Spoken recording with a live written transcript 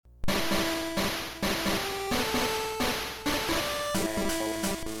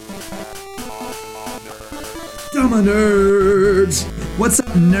Drama Nerds! What's up,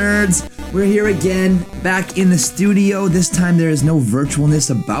 nerds? We're here again, back in the studio. This time there is no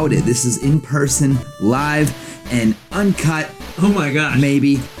virtualness about it. This is in person, live, and uncut. Oh my gosh.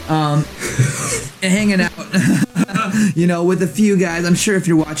 Maybe. Hanging out. You know, with a few guys. I'm sure if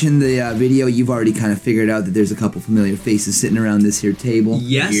you're watching the video, you've already kind of figured out that there's a couple familiar faces sitting around this here table.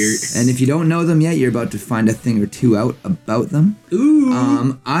 Yes. And if you don't know them yet, you're about to find a thing or two out about them.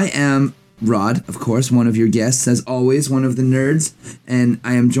 Ooh. I am Rod, of course, one of your guests, as always, one of the nerds, and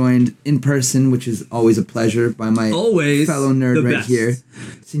I am joined in person, which is always a pleasure, by my fellow nerd right here,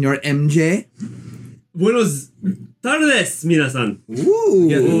 Senor MJ. Buenos tardes, minasan. Woo!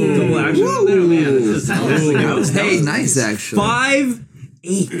 Yeah, double action in there, man. That was nice, actually.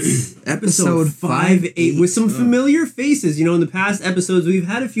 5-8. Episode 5-8 with some familiar faces. You know, in the past episodes, we've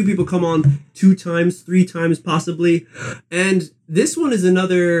had a few people come on 2 times, 3 times, possibly. And this one is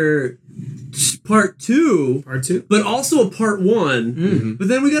another part 2. Part 2? But also a part 1. Mm-hmm. But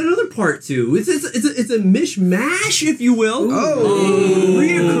then we got another part 2. It's a mishmash, if you will.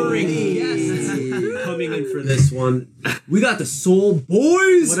 Reoccurring guests coming in for this one. We got the Soul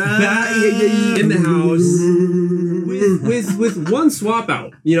Boys back in the house with one swap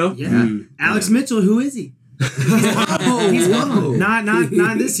out, you know? Yeah. Alex Mitchell, who is he? He's gone.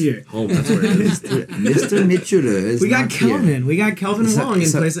 Not this year. Oh, that's where it is. Mr. Mitchell is We got Kelvin. Here. We got Kelvin Wong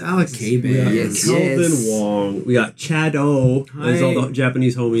in place of Alex. Yes, Kelvin Wong. We got Chad O, as all the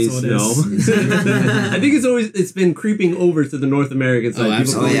Japanese homies know. I think it's been creeping over to the North American side.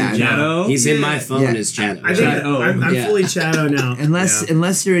 Absolutely. Chad O. He's in my phone as Chad O. I'm fully Chad O now.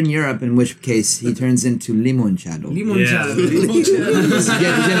 Unless you're in Europe, in which case he turns into Limoncello.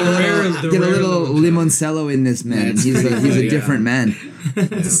 Get a little limoncello in this man. He's a different man.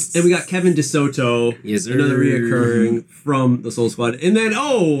 And we got Kevin DeSoto, another reoccurring from the Soul Squad. And then,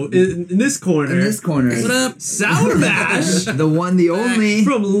 in this corner. What up? Sour Mash. The one, the only.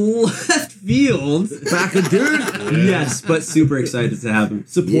 From left field. Back a dude. Yes, but super excited to have him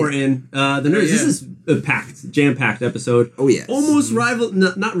supporting the nerds. This is a jam-packed episode. Oh, yes. Almost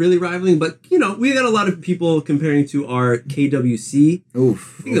not really rivaling, but, you know, we got a lot of people comparing to our KWC.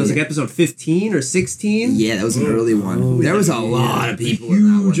 Oof. I think it was like episode 15 or 16. Yeah, that was an early one. There was a lot of people in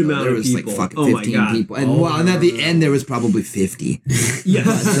that one. Huge amount there of was people. Like fucking 15 people. And at the end there was probably 50.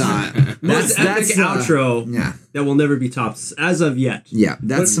 Yes. That's epic outro that will never be topped as of yet. Yeah,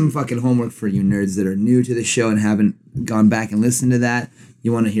 that's some fucking homework for you nerds that are new to the show and haven't gone back and listened to that.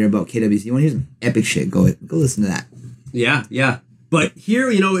 You want to hear about KWC, you want to hear some epic shit, go listen to that. Yeah. But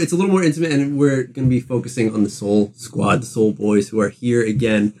here, you know, it's a little more intimate, and we're going to be focusing on the Soul Squad, the Soul Boys, who are here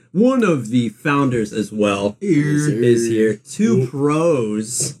again. One of the founders as well is here. 2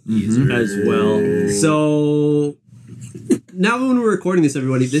 pros as well. So now when we're recording this,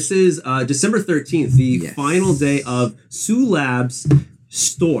 everybody, this is December 13th, the final day of Sue Labs'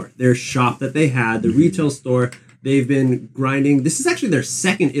 store, their shop that they had, the retail store. They've been grinding. This is actually their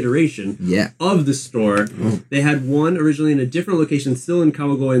second iteration of the store. They had one originally in a different location, still in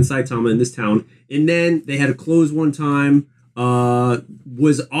Kawagoe in Saitama in this town. And then they had to close one time,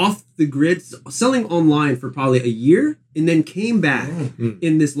 was off the grid, selling online for probably a year, and then came back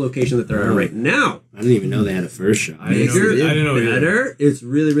in this location that they're at right now. I didn't even know they had a first shop. I didn't know better. It's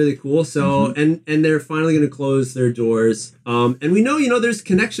really, really cool. So, and they're finally going to close their doors. And we know, you know, there's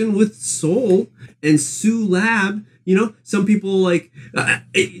connection with Soul and Sue Lab. You know, some people like,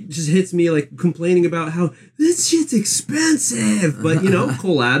 it just hits me like complaining about how this shit's expensive. But, you know,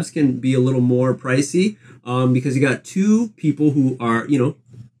 collabs can be a little more pricey because you got 2 people who are, you know,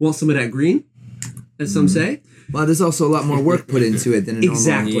 want some of that green, as some say. Well, there's also a lot more work put into it than a normal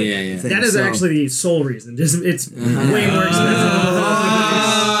thing. That is actually the sole reason. It's way more expensive.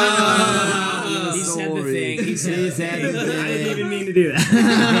 He said the thing. I didn't even mean to do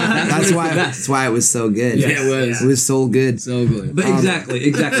that. That's why it was so good. Yeah, it was. It was so good. So good. But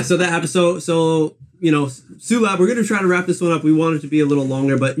exactly. So that episode, you know, Sue Lab, we're going to try to wrap this one up. We want it to be a little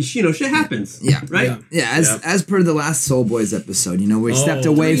longer, but, you know, shit happens. Yeah. Right? Yeah, as per the last Soul Boys episode, you know, we stepped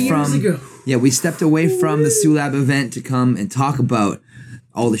away 3 years ago. Yeah, we stepped away from the Sue Lab event to come and talk about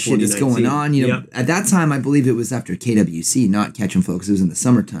all the shit that's going on. You know, at that time, I believe it was after KWC, not Catch 'em Flow, because it was in the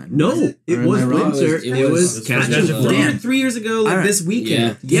summertime. No, it was winter. It was Catch 'em Flow. Damn, 3 years ago, this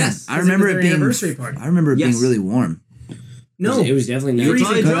weekend. Yes. I remember it being anniversary party. I remember it being really warm. No, it was definitely not.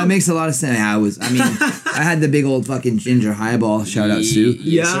 That makes a lot of sense. I had the big old fucking ginger highball. Shout out Sue.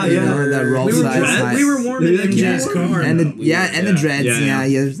 Yeah. That roll size. We were warm in MJ's car. And the dreads. Yeah.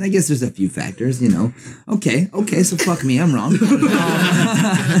 I guess there's a few factors, you know. Okay. So fuck me. I'm wrong.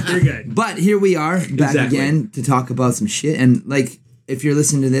 You're good. But here we are back again to talk about some shit. And like if you're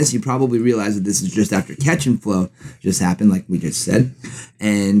listening to this, you probably realize that this is just after Catch and Flow just happened, like we just said.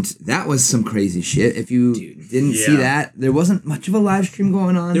 And that was some crazy shit. If you didn't see that, there wasn't much of a live stream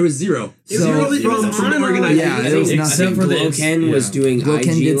going on. There was zero. It was on and off. Yeah, there was nothing. Except for Gloken was doing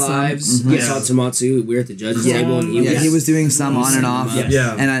Gloken IG did some. lives. Mhm. I saw Tomatsu. We were at the judges table, and he was doing some on and off.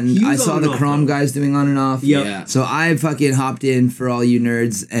 Yeah. And I saw the Chrome guys doing on and off. Yep. Yeah. So I fucking hopped in for all you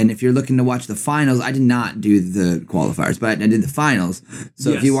nerds. And if you're looking to watch the finals, I did not do the qualifiers, but I did the finals.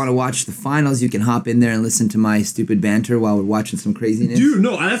 So if you want to watch the finals, you can hop in there and listen to my stupid banter while we're watching some craziness. Dude,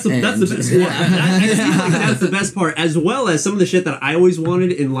 no, that's the best part. I feel like that's the best part, as well as some of the shit that I always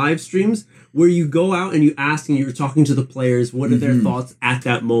wanted in live streams, where you go out and you ask and you're talking to the players, what are their thoughts at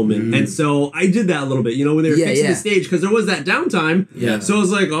that moment. And so I did that a little bit, when they were fixing the stage, because there was that downtime. Yeah. So I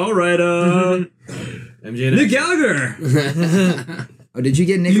was like, all right, MJ Nick Gallagher, Oh, did you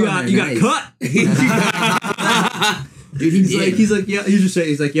get Nick you on got there? you Nice. got cut. Dude, he did. He's like,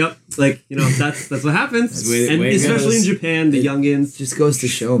 yep, that's what happens. And way especially goes. in Japan, the youngins, Just goes to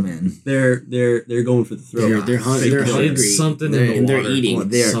show, man. they're going for the throat. They're hungry. It's something They're- in the and they're water. eating. Well,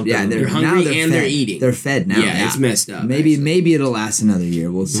 they're Something. yeah, They're now hungry they're and fed. they're eating. They're fed now. Yeah, it's messed up. Maybe it'll last another year.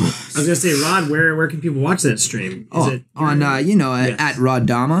 We'll see. I was gonna say, Rod, where can people watch that stream? On at Rod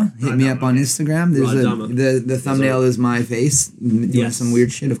Dama. Hit me up on Instagram. There's Rod Dama. the thumbnail is my face doing some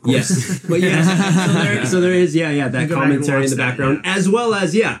weird shit, of course. Yes, but so there is that Go back and commentary in the watch that, background, as well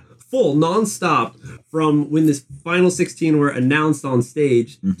as full nonstop from when this final 16 were announced on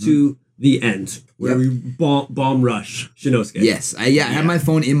stage to the end, where we bomb rush Shinosuke. Yes, I had my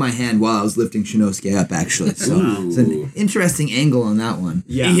phone in my hand while I was lifting Shinosuke up. Actually, so it's an interesting angle on that one.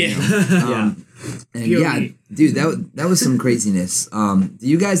 Yeah. And dude, that was some craziness. Do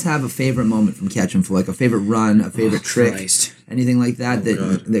you guys have a favorite moment from Catch and Flow, like a favorite run, a favorite trick, Christ. anything like that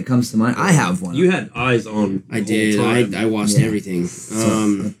that comes to mind? I have one. You had eyes on. I the did. whole time. I watched everything.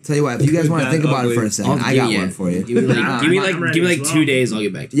 I'll tell you what, if you guys want to think about it for a second, I got one for you. Give me I'm ready like as 2 well. days. I'll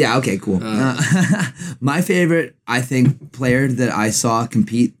get back to you. Yeah, okay, cool. My favorite, I think, player that I saw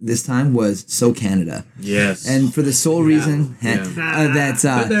compete this time was So Canada. Yes. And for the sole reason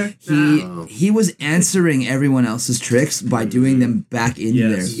that he was answering everyone else's tricks by doing them back in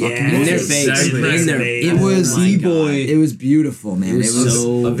their fucking In their face. face. Exactly. In their It was B-boy. It was beautiful, man. It was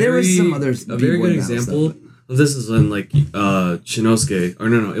so- there was some other a very B-boy good battles, example though. of this is when Shinosuke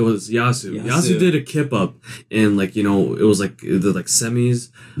it was Yasu. Yasu did a kip up in it was the semis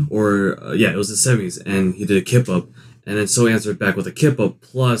or it was the semis, and he did a kip up. And then So answered back with a kip up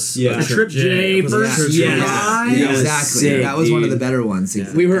plus a Trip J versus Exactly. sick, That was one of the dude. better ones.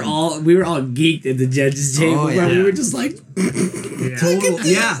 We were all geeked at the judges table, Oh, bro. yeah. We were just like, Total,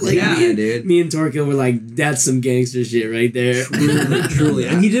 dude. me and Torko were like, that's some gangster shit right there. truly.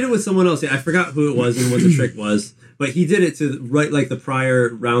 And he did it with someone else. I forgot who it was and what the trick was, but he did it to the prior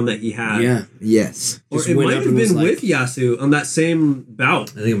round that he had. Yeah. Yes. Or Just it went might up have and was been like- with Yasu on that same bout,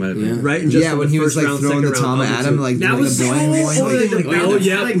 I think it might have been. Yeah. right? And just Yeah, on when the he was first like round, throwing the second round, Tama on at the him, two. like That doing was the so boing boing. Oh,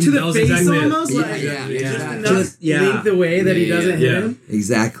 yeah, like to that the was face exactly it. almost, like Yeah. just enough the way that he doesn't hit him.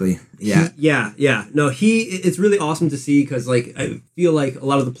 Exactly. Yeah. Yeah. No, it's really awesome to see because I feel like a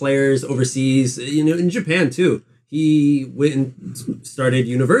lot of the players overseas, in Japan too. He went and started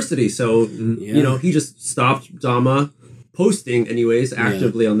university, so he just stopped Dama posting anyways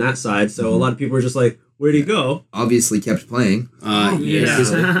actively on that side. So a lot of people were just like, "Where'd he go?" Obviously kept playing.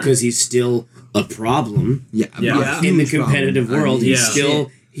 Because he's still a problem Yeah. Yeah. in the Huge problem. competitive world. He's Yeah.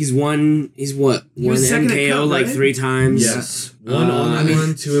 still he's one one was second at MKO Cup, like right? 3 times. Yes. One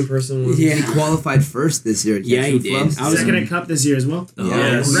on-one, 2 in-person ones. Yeah. He qualified first this year. At Yeah, Catch he and did. Flow. I was- Second at Cup this year as well.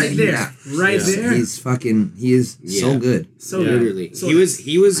 Yes. Right there. Yeah. Right there. He is so Yeah. good. So Yeah. Literally. So-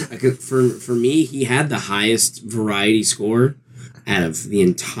 he was for me, he had the highest variety score out of the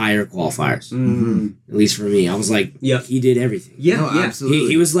entire qualifiers. At least for me. I was like, Yeah. he did everything. Yeah, No, yeah. absolutely.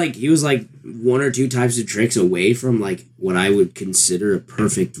 He was like 1 or 2 types of tricks away from like what I would consider a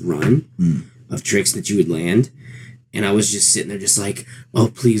perfect run of tricks that you would land. And I was just sitting there just like, oh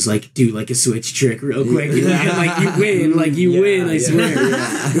please, like do like a switch trick real quick. And like you win, I swear.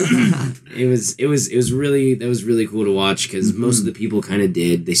 It was really cool to watch because most of the people kind of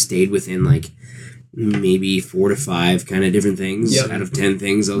did. They stayed within like maybe 4 to 5 kind of different things out of 10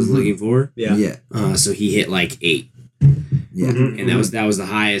 things I was looking for. Yeah. So he hit like 8. Yeah. And that was the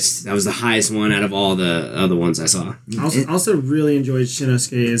highest. That was the highest one out of all the other ones I saw. Also really enjoyed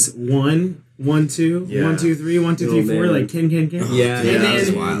Shinosuke's 1, 1, 2, Yeah. 1, 2, 3, 1, 2, 3, 4, man. like Ken. Yeah. Yeah, And that was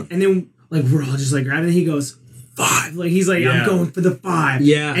then, wild. and then like we're all just like grabbing. And he goes 5. Like he's like, I'm going for the 5.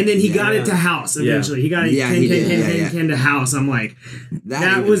 Yeah. And then he got it to house eventually. He got it 10 to house. I'm like,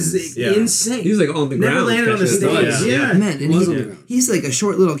 that was insane. He was like on the ground. Never landed on the stage. Yeah. Man, and he's like a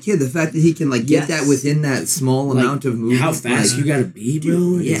short little kid. The fact that he can like get that within that small amount of movement. How fast you gotta be,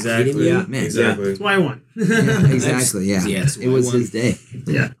 bro? Yeah, exactly. Yeah, man. Exactly. That's why I won. Exactly. Yeah. It was his day.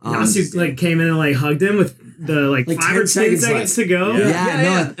 Yeah. Yasu like came in and like hugged him with the like 5 or 10 seconds to go.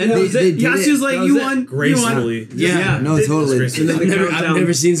 Yeah. And Yasu's like, you won. Gracefully. Yeah. No, totally. I've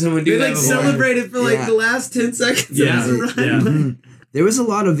never seen someone do that. They like celebrated for like the last 10 seconds. Yeah. Of the run. There was a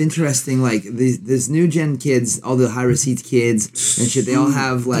lot of interesting, like, these new gen kids, all the high receipts kids and shit, they all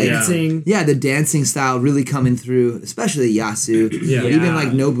have, like... Dancing. Yeah, the dancing style really coming through, especially Yasu. Yeah. Even, like,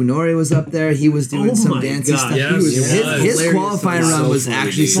 Nobunori was up there. He was doing some dancing stuff. Yes, his qualifying run was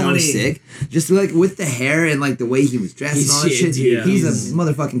actually so sick. Just, like, with the hair and, like, the way he was dressed and all that shit. He's a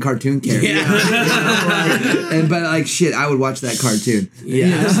motherfucking cartoon character. Yeah. But, like, shit, I would watch that cartoon.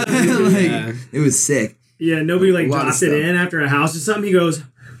 Yeah. It was sick. Yeah, nobody like dropped it in after a house or something. He goes,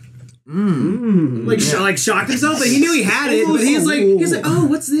 like shocked himself, but he knew he had it. But he's like, oh,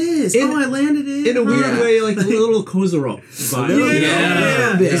 what's this? I landed it. In a weird way, like a little Kozarov.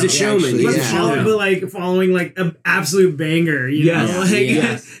 He's a showman. But like following like an absolute banger, you know? Like,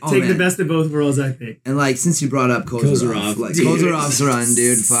 take the best of both worlds, I think. And like since you brought up Kozarov, like Kozarov's run,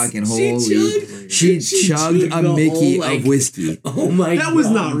 dude, fucking holy, she chugged a Mickey of whiskey. Oh my god, that was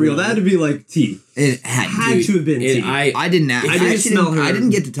not real. That had to be like tea. It had to have been tea. I didn't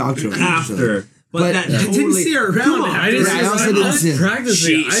get to talk to her after. But that I didn't see her around. I also didn't see her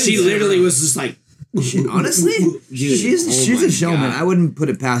practicing. She literally was just like. Honestly, she's a showman. I wouldn't put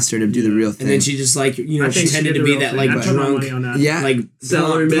it past her to do the real thing. And then she just like she tended to be that like drunk, like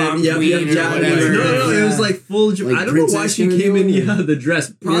salaryman, queen or whatever. No, it was like full. I don't know why she came in. The dress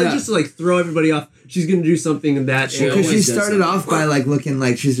probably just to like throw everybody off. She's gonna do something in that. Because she started off by like looking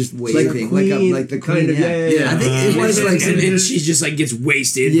like she's just waving, like the queen. Yeah. I think it was like, and then she just like gets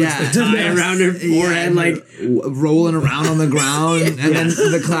wasted. Yeah, with the tie around her forehead, like rolling around on the ground, and then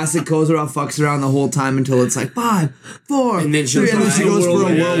the classic Kozarov fucks around the whole time until it's like 5, 4, and then 3, and then she goes for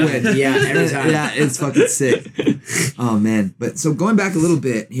a whirlwind. Yeah, every time. Yeah, it's fucking sick. Oh man! But so going back a little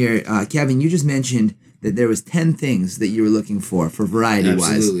bit here, Kevin, you just mentioned that there was 10 things that you were looking for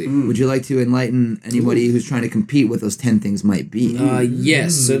variety-wise. Would you like to enlighten anybody who's trying to compete what those 10 things might be?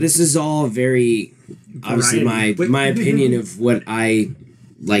 Yes. So this is all very obviously my opinion of what I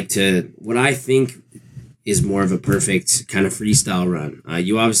think is more of a perfect kind of freestyle run.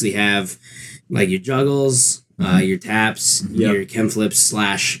 You obviously have like your juggles, your taps, your chem flips /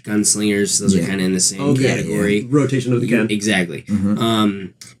 gunslingers. Those are kind of in the same category. Rotation of the gun. Exactly.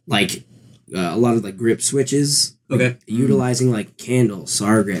 Like a lot of like grip switches. Okay. Utilizing like candle,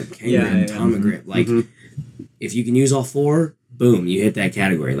 SAR grip, Kengrip, Tama grip. Like if you can use all 4, boom, you hit that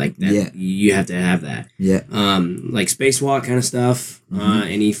category. Like that, you have to have that. Yeah. Like spacewalk kind of stuff.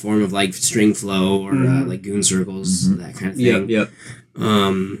 Any form of like string flow or like goon circles, that kind of thing. Yep.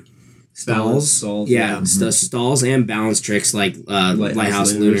 Stalls. Yeah. Stalls and balance tricks like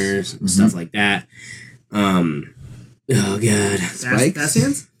Lighthouse Lunars, stuff like that. Oh god. Spikes? Fast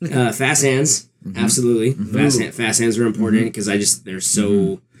hands? Fast hands. Absolutely. Fast hands are important because they're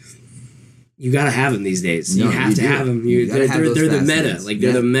so. You gotta have them these days. You have to have them. They're the meta. Like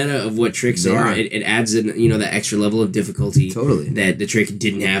they're the meta of what tricks are. It adds in that extra level of difficulty. Totally. That the trick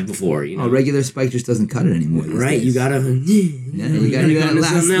didn't have before. You know, regular spike just doesn't cut it anymore. Right. You gotta. You gotta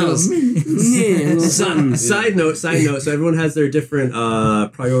last little something. Side note. So everyone has their different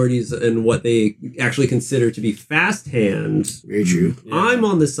priorities and what they actually consider to be fast hands. Very true. Yeah. I'm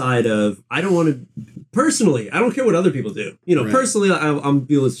on the side of I don't want to. Personally, I don't care what other people do. Personally, I'm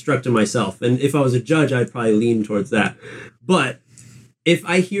feel instructed myself. And if I was a judge, I'd probably lean towards that. But if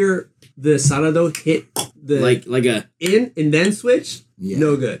I hear the Sarado hit the like a in and then switch,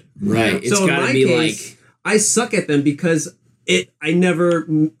 no good. Right. It's so gotta in my be case, I suck at them because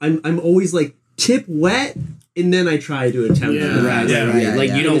I'm always like tip wet and then I try to attempt it. Right.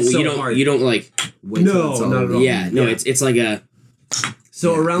 Like you don't like wait not at all. Yeah, no, it's like a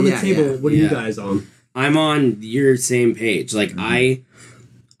so around the table, what are you guys on? I'm on your same page. Like I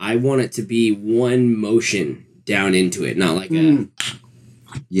want it to be one motion down into it, not like a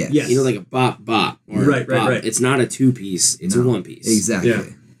yes. like a bop or right. It's not a 2-piece; it's a 1-piece.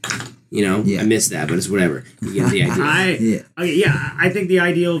 Exactly. I missed that, but it's whatever. You get the idea. I think the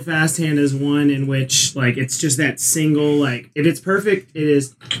ideal fast hand is one in which like it's just that single like if it's perfect, it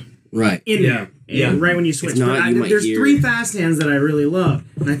is right in there. Yeah, right when you switch. There's 3 fast hands that I really love,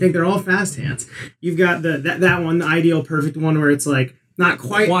 and I think they're all fast hands. You've got that one, the ideal perfect one, where it's like not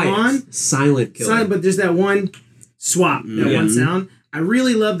quite on. Silent killer. Silent, but there's that one swap, that one sound. I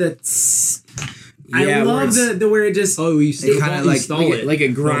really love that. I love the where it just you kind of like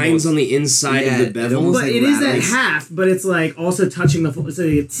it grinds on the inside of the bevel. But it is that half, but it's like also touching the full. So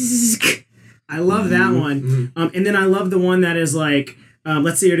I love that one, and then I love the one that is like,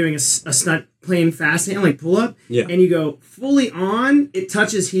 let's say you're doing a stunt playing fast hand like pull up, and you go fully on. It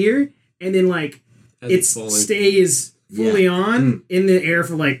touches here, and then like it stays fully on in the air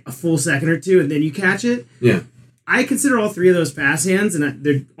for like a full second or two, and then you catch it. Yeah, I consider all three of those fast hands, and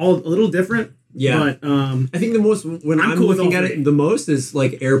they're all a little different. Yeah, but I think the most when I'm cool looking at it the most is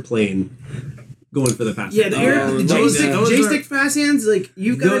like airplane going for the fast. Yeah, the joystick fast hands, like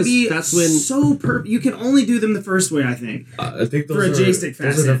you've got to be you can only do them the first way. I think. I think those are joystick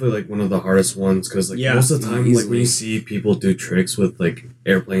fast those are definitely like one of the hardest ones because like most of the time, like when you see people do tricks with like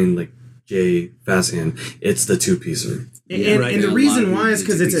airplane like J fast hand, it's the 2-piecer. And the reason why is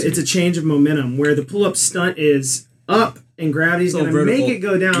because it's a change of momentum where the pull up stunt is up. And gravity's going to make it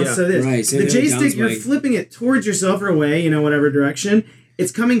go down. Yeah. So the J-stick, you're flipping it towards yourself or away, whatever direction.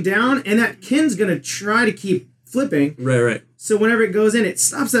 It's coming down, and that kin's going to try to keep flipping. Right. So whenever it goes in, it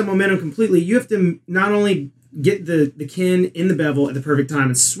stops that momentum completely. You have to not only get the kin in the bevel at the perfect time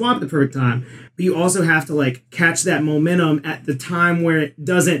and swap at the perfect time, but you also have to like catch that momentum at the time where it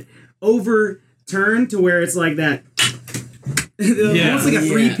doesn't overturn to where it's like that. Almost like a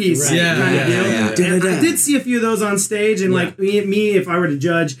 3-piece. I did see a few of those on stage, and like me, if I were to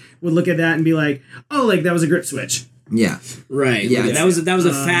judge, would look at that and be like, "Oh, like that was a grip switch." Yeah. Right. Yeah. That was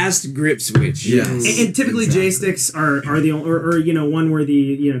a fast grip switch. Yeah. And typically J-sticks are the only, or one where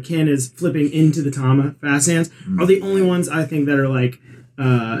the kin is flipping into the Tama fast hands are the only ones I think that are like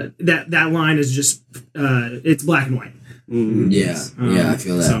that line is just it's black and white. Yeah. I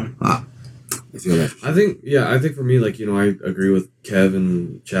feel that. So, I feel that. I think for me, like, I agree with Kev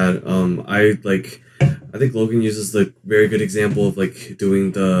and Chad. I think Logan uses the very good example of like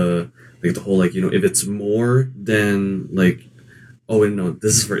doing the whole like, if it's more than like, oh wait, no,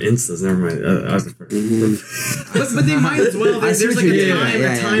 this is for instas. Never mind. But they might as well. There's like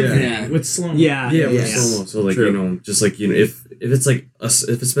a time thing with slow. With slow-mo. So like, just like, if it's like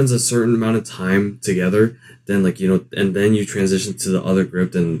if it spends a certain amount of time together, then like, and then you transition to the other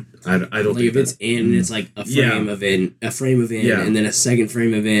grip, then I don't like think if it's in, it's like a frame of in, and then a second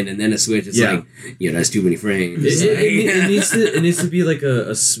frame of in, and then a switch. It's like, that's too many frames. It needs to be like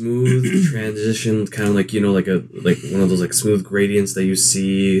a smooth transition, kind of like like one of those like smooth gradients that you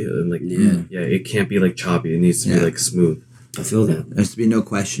see, and like it can't be like choppy. It needs to be like smooth. I feel that. There has to be no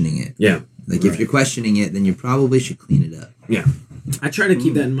questioning it. Yeah. Like if you're questioning it, then you probably should clean it up. Yeah. I try to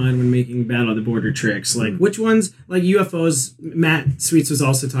keep that in mind when making Battle of the Border tricks. Like which ones, like UFOs, Matt Sweets was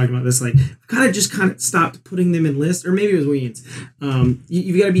also talking about this, like kind of stopped putting them in lists, or maybe it was Weens.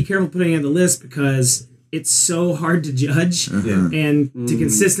 You've got to be careful putting it in the list because it's so hard to judge and to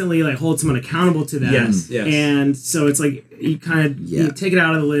consistently like hold someone accountable to that. Yes. And so it's like you kind of you take it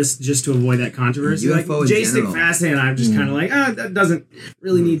out of the list just to avoid that conteroversy. UFO like J-stick fast hand, I'm just kind of like, that doesn't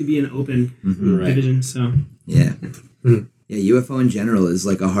really need to be an open division. So yeah. Yeah, UFO in general is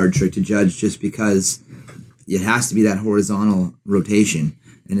like a hard trick to judge just because it has to be that horizontal rotation.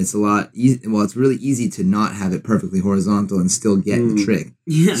 And it's it's really easy to not have it perfectly horizontal and still get the trick.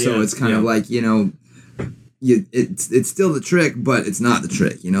 Yeah. So it's kind of like, it's still the trick, but it's not the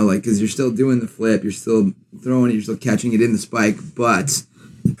trick, like, because you're still doing the flip, you're still throwing it, you're still catching it in the spike, but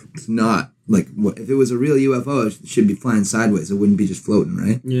it's not. Like, if it was a real UFO, it should be flying sideways. It wouldn't be just floating,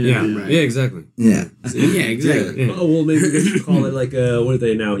 right? Yeah, exactly. Yeah. Yeah, exactly. Yeah. Oh, well, maybe they should call it like, what are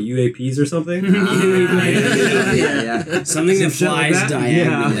they now, UAPs or something? Yeah. Something that flies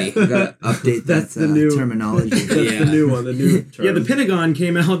diagonally. We got to update that terminology. That's the new one, the new term. Yeah, the Pentagon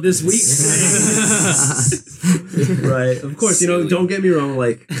came out this week. Right. Of course, don't get me wrong,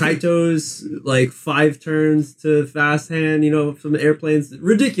 like, Kaito's, like, 5 turns to fast hand, from the airplanes,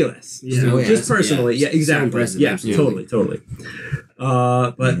 ridiculous. Yeah. Just personally, exactly. So yeah, totally.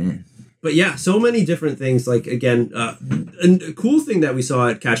 But yeah, so many different things. Like again, a cool thing that we saw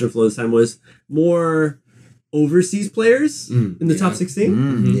at Catch and Flow this time was more overseas players in the top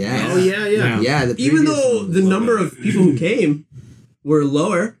 16. Yeah. Oh yeah. Even though the number of people who came were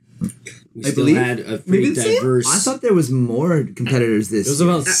lower. We still had a pretty diverse. I thought there was more competitors this year. It was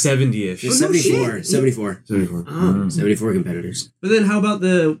about 70-ish. 74 competitors. But then how about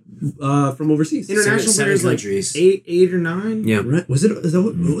the from overseas? International players like 8 or 9? Yeah. Right. It was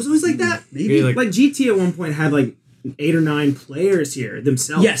always like that? Maybe. Like GT at one point had like 8 or 9 players here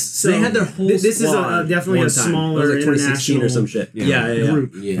themselves. Yes. So they had their whole This is definitely a smaller like 2016 international or some shit.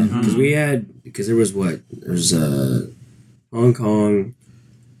 group. Yeah. Because there was Hong Kong,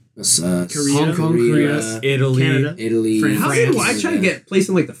 Korea, Hong Kong, Korea, Italy, Canada, France. How did I try to get placed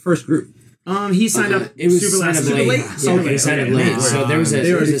in like the first group? He signed up. It was super late. Yeah, he signed up late. So there was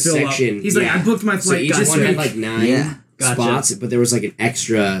a section. He's like, I booked my flight. So each one had like 9 spots, but there was like an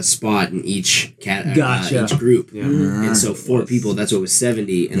extra spot in each each group. Yeah. And so 4 people, that's what was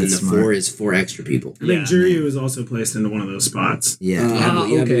 70, and That's then the smart. 4 is 4 extra people. I think Juryu was also placed into one of those spots. Yeah. I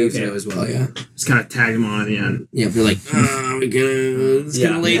believe so as well, yeah. Just kind of tagged him on at the end. Yeah, they're like, it's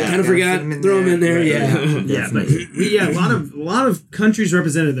kind of late, kind of forgot, Throw him in throw him in there, there. Yeah, but a lot of countries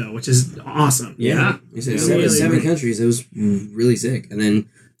represented though, which is awesome. Yeah. He said Really 7 countries, it was really sick. And then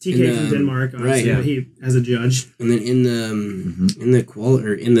TK from Denmark, obviously, but he as a judge. And then in the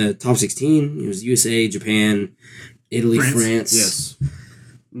in the top 16, it was USA, Japan, Italy, France. Yes.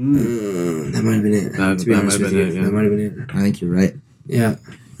 That might have been it. That to be honest might have with you, been it, yeah. that might have been it. I think you're right. Yeah.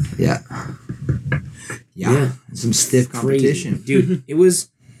 Yeah. Some stiff competition. Crazy. Dude, it was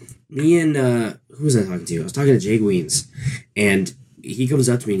me and who was I talking to? I was talking to Jay Weens, and he comes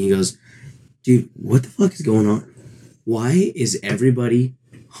up to me and he goes, dude, what the fuck is going on? Why is everybody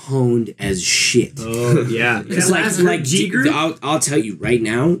honed as shit? Oh yeah. Because like G group? I'll tell you right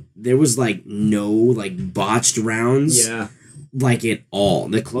now, there was like no like botched rounds. Yeah. Like at all.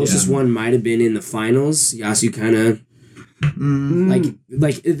 The closest one might have been in the finals. Yasu kind of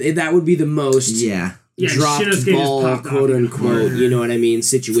that would be the most Yeah. dropped Shinosuke just ball, popped quote off. unquote, you know what I mean,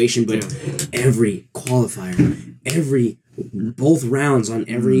 situation. But every qualifier, both rounds on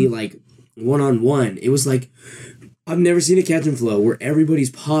every like 1-on-1, it was like I've never seen a catch and flow where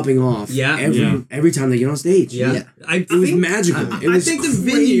everybody's popping off. Every time they get on stage. Yeah. It was magical. It was I think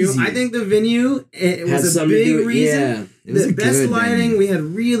crazy. the venue it Had was a something to do big with- reason. yeah. It was The a best good lighting, venue. we had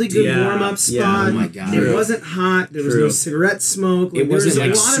really good Yeah. warm-up Yeah. spot. Oh my God. It wasn't hot. There was no cigarette smoke. It There was wasn't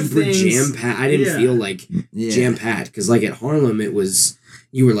like a lot of super things. jam packed. I didn't feel like jam packed because like at Harlem it was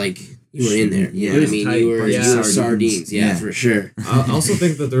you were in there. Yeah. You know what I mean? Tight. You were Yeah. sardines. Yeah, Yeah. for sure. I also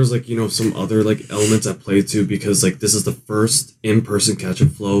think that there's like, some other like elements at play too, because like this is the first in-person catch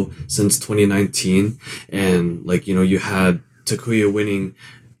and flow since 2019, and like you had Takuya winning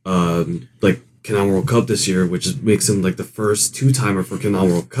like Canal World Cup this year, which makes him like the first 2-timer for Canal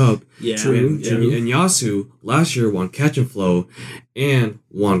World Cup. Yeah. And Yasu last year won catch and flow and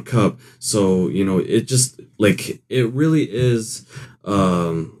won cup. So it just like it really is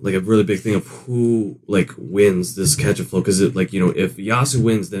like a really big thing of who like wins this catch and flow, because it like if Yasu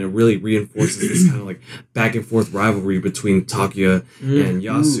wins, then it really reinforces this kind of like back and forth rivalry between Takuya and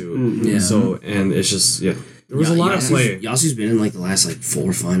Yasu. Yeah. So and it's just there was a lot of play. Yasu's been in like the last like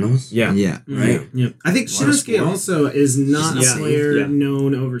 4 finals. Yeah. Right. Yeah. I think Shinosuke also is not a player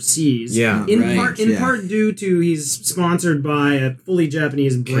known overseas. Yeah. In part due to he's sponsored by a fully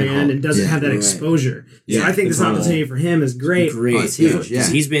Japanese brand and doesn't have that exposure. So I think this opportunity for him is great. Great. Oh, it's huge, yeah.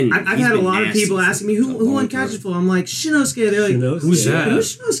 He's been. I've had a lot of people asking me who won catch and flow. I'm like Shinosuke. They're like, Shinosuke. Who's that?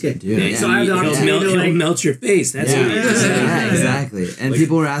 Who's Shinosuke? Dude, So I have the opportunity to He'll melt your face. That's what he is. Yeah, exactly. And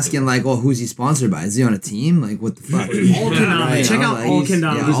people were asking like, well, who's he sponsored by? Is he on a team? Like, what the fuck? All Kendama. Right, Check you know, out like, All he's-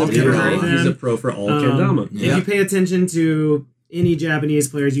 Kendama. yeah, He's All a pro Kendama. right He's a then. pro for all Kendama. If you pay attention to any Japanese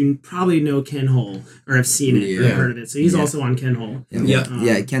players, you probably know Ken Hole or have seen it or Yeah. heard of it. So he's also on Ken Hole.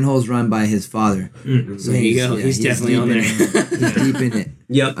 Yeah, Ken Hole's run by his father. So There you go. He's definitely deep on in there. it. He's deep in it.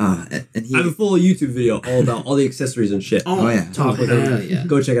 Yep. And he, I have a full YouTube video all about all the accessories and shit. oh yeah. Talk with hell him. yeah.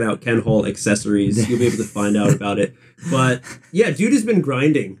 Go check it out. Ken Hall Accessories. You'll be able to find out about it. But yeah, dude has been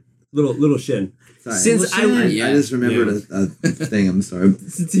grinding. Little Shin. Sorry. Since I I just remembered a thing. I'm sorry.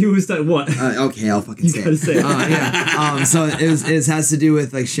 since he was done what? Okay, I'll fucking You say gotta it. say it. Yeah. So it has to do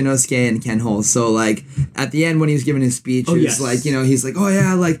with like Shinosuke and Ken Hole. So like at the end when he was giving his speech, it was yes. like he's like, oh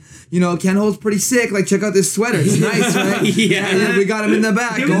yeah, like Ken Hole's pretty sick. Like check out this sweater. It's nice, right? Yeah. We got him in the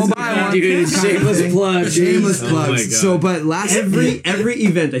back. Go buy one. Dude, shameless plug. Shameless Oh my plugs. God. So, but last Every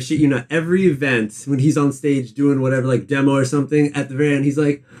event, I shit you not, every event when he's on stage doing whatever, like demo or something, at the very end, he's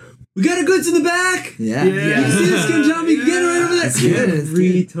like, "We got our goods in the back. yeah. You see this skin job? You can get it right over there." That's good, that's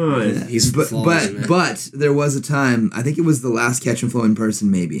Every time. He's But there was a time, I think it was the last Catch and Flow in person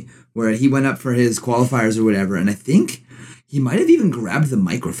maybe, where he went up for his qualifiers or whatever, and I think he might have even grabbed the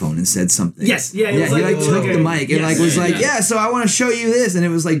microphone and said something. Yes, yeah, it Yeah, was he like- like took okay. the mic and Yes. like was like, Yeah. so I want to show you this, and it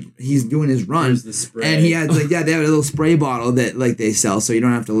was like he's doing his run, Here's the spray. and he had like they have a little spray bottle that like they sell, so you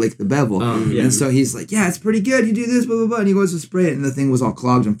don't have to lick the bevel, yeah. and so he's like, yeah, it's pretty good, you do this, blah blah blah, and he goes to spray it, and the thing was all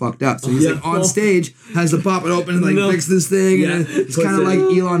clogged and fucked up, so he's like on stage, has to pop it open and like fix this thing, Yeah. and it's Puts kind of it-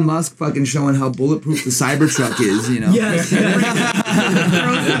 like Elon Musk fucking showing how bulletproof the Cybertruck is, Yes.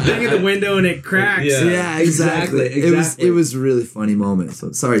 the thing in the window and it cracks. Yeah, exactly. Exactly. It was a really funny moment.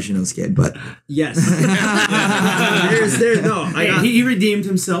 So sorry, Shinosuke, but Yes. No. He redeemed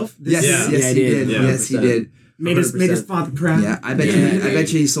himself. yes, Yeah, he did. Yeah. Yes, he did. Made his father proud. Yeah, I bet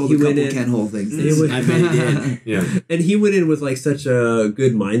you he sold a He went couple in- Ken Hole things. I bet he did. Yeah. And he went in with like such a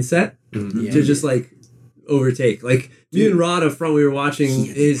good mindset to just like overtake. Like me and Rod up front, we were watching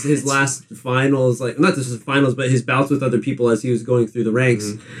his last finals, like not just his finals, but his bouts with other people as he was going through the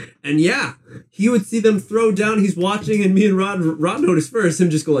ranks. And yeah, he would see them throw down. He's watching, and me and Rod noticed first him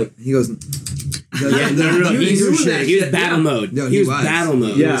just go like, He goes. Yeah, no, He was doing that he was shit, battle mode. No, he he was was. battle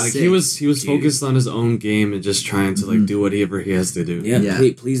mode. Yeah. Like he was focused on his own game and just trying to like do whatever he has to do. Yeah, Yeah.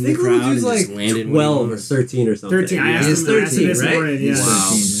 Pleasing I the think crowd and he's like just landed 12 or 13 or something. 13. I asked He's him 13, this right? morning. Yeah. Wow.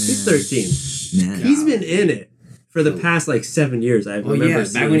 He's 13. Man. He's been in it for the past like 7 years. I Oh remember yeah,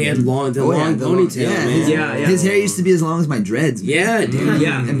 seeing back when he had him. long Oh, yeah, the long- ponytail, yeah, man. Yeah, yeah. His hair used to be as long as my dreads. Man. Yeah, dude.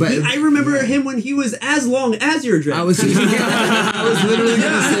 Yeah, But- I remember him when he was as long as your dread. I was literally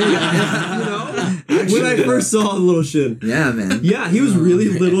gonna say that. you know, when I first saw Little Shin. Yeah, man. Yeah, he was really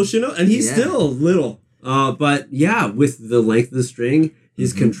little Shino, and he's Yeah. still little. But yeah, with the length of the string,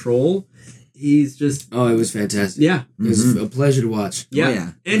 his control, he's just Oh, it was fantastic. yeah. It was a pleasure to watch. Yeah. Oh, yeah.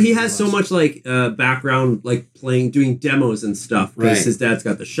 And he has so much like background, like doing demos and stuff. Because Right. his dad's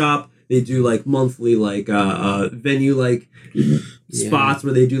got the shop. They do like monthly like venue like spots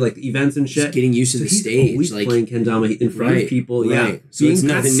where they do like events and shit. Just getting used to So the he's stage, always like playing kendama in front right, of people. right. Yeah, So it's Being-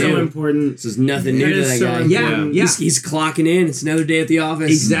 nothing That's new. so important. So it's nothing new That to is that so guy. important. Yeah. He's clocking in. It's another day at the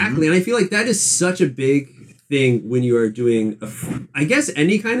office. Exactly, and I feel like that is such a big thing when you are doing, I guess,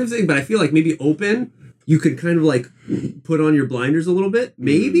 any kind of thing. But I feel like maybe open, you could kind of like put on your blinders a little bit.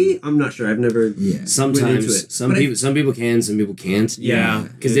 Maybe I'm not sure. I've never. Yeah. Went into Sometimes it. some But people can, some people can't. Yeah.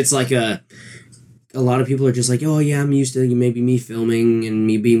 because it's like a lot of people are just like, oh yeah, I'm used to maybe me filming and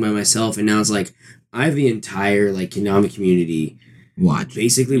me being by myself, and now it's like I have the entire like Kendama community Watch.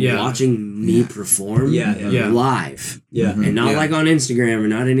 basically Yeah. watching me perform Yeah. live, Yeah. Mhm. and not Yeah. like on Instagram or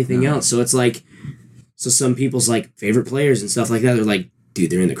not anything No. else. So it's like, so some people's like favorite players and stuff like that, they're like, dude,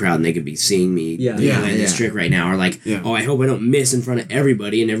 they're in the crowd and they could be seeing me Yeah. land this Yeah. trick right now, or like, Yeah. oh, I hope I don't miss in front of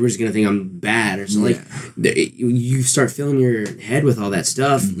everybody and everybody's gonna think I'm bad or something. Like, you start filling your head with all that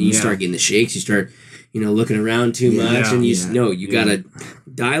stuff. And you Yeah. start getting the shakes. You start, looking around too Yeah. much, and you Yeah. know you gotta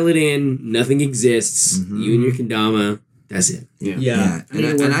dial it in. Nothing exists. Mhm. You and your kendama. That's it. Yeah. Yeah,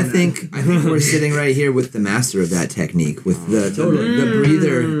 and I think we're sitting right here with the master of that technique, with the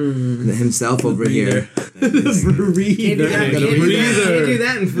breather himself over here. Can't do that. breather. Can't do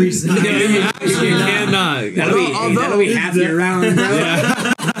that in freestyle. You cannot. That'll be half your round, bro.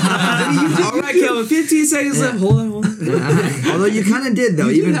 All right, Kelvin. 15 seconds left. Hold on. Although you kind of did though,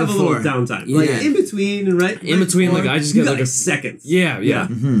 You even did have before. a little downtime, Yeah. like in between and right In between, before, like, I just you get, got like, like a- seconds. Yeah.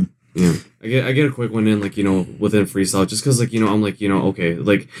 Mhm. Yeah. I get a quick one in, like, within freestyle, just because, like, I'm like, okay,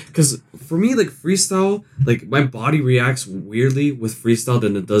 like, because for me, like, freestyle, like, my body reacts weirdly with freestyle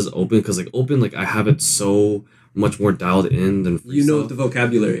than it does open, because, like, open, like, I have it so much more dialed in than freestyle. You know what the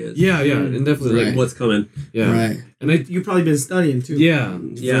vocabulary is. Yeah, and definitely, Like like, what's coming. yeah. Right. And I, You've probably been studying too. yeah.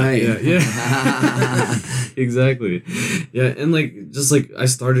 Yeah. Right. Yeah. Exactly. Yeah, and, like, just, like, I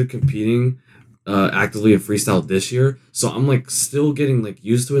started competing actively in freestyle this year, so I'm like still getting like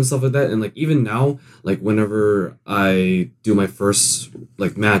used to it and stuff like that, and like even now, like whenever I do my first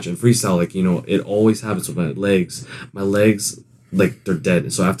like match in freestyle, like it always happens with my legs like they're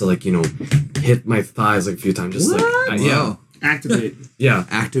dead, so I have to like hit my thighs like a few times, just like Whoa. Activate. yeah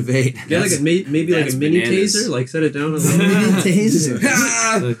Activate. Get like maybe like that's a mini bananas. taser, like set it down a little. Mini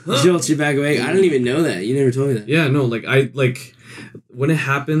taser. Jolt you back away. I didn't even know that. You never told me that. yeah no like I like when it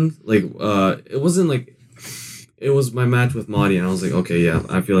happened, like it wasn't like it was my match with Marty, and I was like, okay, yeah,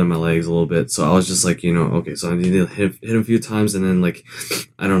 I feel in my legs a little bit, so I was just like, okay, so I need to hit him a few times, and then like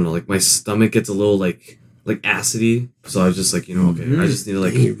I don't know, like my stomach gets a little like acidy, so I was just like, okay, I just need to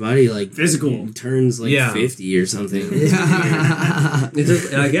like Your body like Physical. turns like Yeah. 50 or something. It's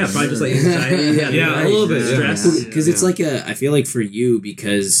just, yeah, probably just like anxiety. Yeah, a little bit, yeah. Stress. Because it's like I feel like for you,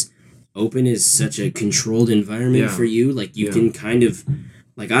 because open is such a controlled environment Yeah. for you, like you Yeah. can kind of,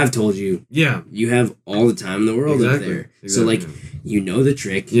 like I've told you, yeah you have all the time in the world up exactly, there. So like you know the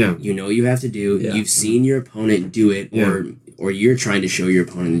trick, Yeah. you know you have to do, Yeah. you've seen your opponent do it, Yeah. or you're trying to show your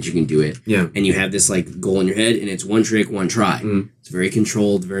opponent that you can do it, yeah and you have this like goal in your head, and it's one trick, one try. Mm. It's very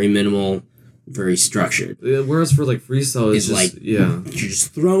controlled, very minimal, very structured. Whereas for like freestyle, it's just, like you're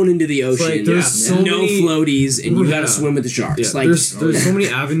just thrown into the ocean. Like, there's so no many floaties, and you gotta swim with the sharks. Like there's so many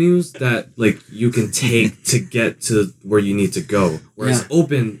avenues that like you can take to get to where you need to go. Whereas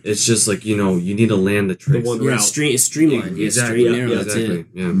open, it's just like you need to land the tricks. The one route. It's streamlined. Exactly. Straight and narrow. That's exactly. it.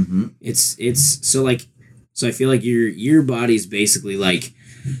 Yeah. Mm-hmm. It's so like so I feel like your body's basically like,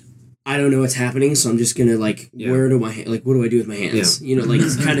 I don't know what's happening, so I'm just gonna like what do I do with my hands? Yeah. Like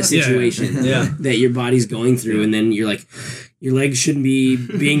this kind of situation that your body's going through, and then you're like, your legs shouldn't be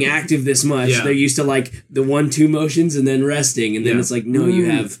being active this much. Yeah. They're used to like the 1-2 motions and then resting, and then it's like no, you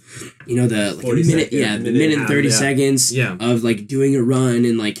have the like a minute, minute and 30 seconds of like doing a run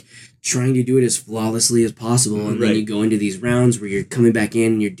and like trying to do it as flawlessly as possible, and then you go into these rounds where you're coming back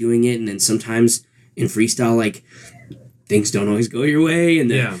in and you're doing it, and then sometimes in freestyle like things don't always go your way, and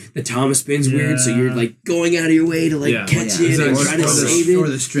the Thomas spin's weird, so you're like going out of your way to like catch it and try to save it. Or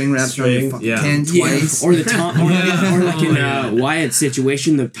the string wraps around your fucking can twice. Or the Tom, or like in Wyatt's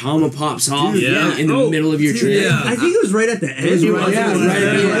situation, the Tama pops off in the middle of your trick. Yeah. I think it was right at the end.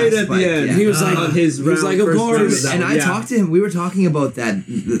 Right at the end. He was like, on his he was like, of course. And I talked to him. We were talking about that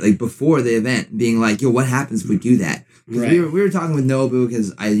like before the event, being like, "Yo, what happens if we do that?" Because we were talking with Nobu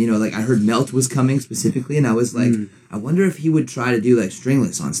because I I heard Melt was coming specifically, and I was like, I wonder if he would try to do like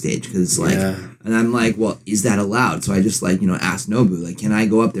stringless on stage because and I'm like, well, is that allowed? So I just asked Nobu like, can I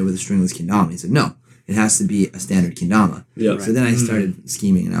go up there with a stringless kendama? He's like, no, it has to be a standard kendama. Yeah. So then I started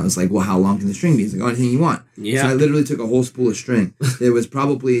scheming, and I was like, well, how long can the string be? He's like, anything you want. Yeah. So I literally took a whole spool of string. It was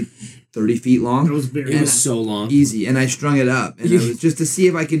probably 30 feet long. It was so long. Easy. And I strung it up. And it was just to see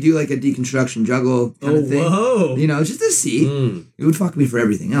if I could do like a deconstruction juggle kind of thing. Whoa. Just to see. It would fuck me for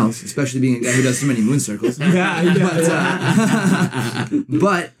everything else, especially being a guy who does so many moon circles. But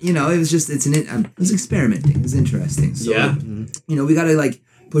it was just, I was experimenting. It was interesting. So, we got to like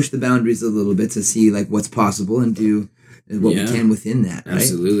push the boundaries a little bit to see like what's possible and do what we can within that, right?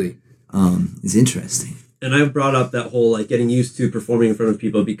 Absolutely. It's interesting. And I've brought up that whole like getting used to performing in front of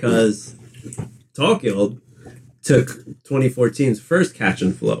people because Tall Guild took 2014's first Catch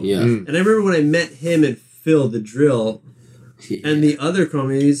and Flow. Yeah. And I remember when I met him and Phil the Drill and the other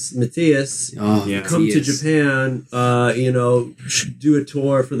cronies, Matthias, come to Japan, do a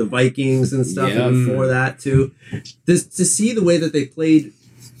tour for the Vikings and stuff, and before that too. To see the way that they played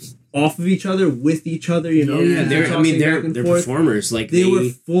off of each other, with each other, they're performers. Like they were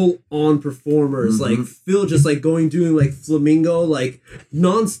full on performers. Like Phil just like doing like flamingo, like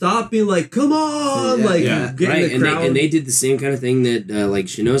nonstop, being like, "Come on!" Getting the crowd. And they did the same kind of thing that like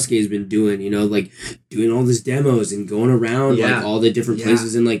Shinosuke has been doing. Like doing all these demos and going around like all the different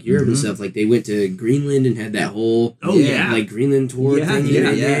places in like Europe and stuff. Like they went to Greenland and had that whole like Greenland tour thing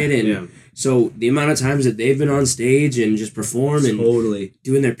they did, and. So the amount of times that they've been on stage and just perform and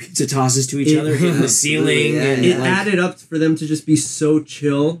doing their pizza tosses to each other, hitting the ceiling, and it added up for them to just be so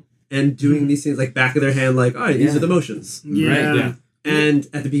chill and doing these things like back of their hand, like, all right, these are the motions, right? Yeah. And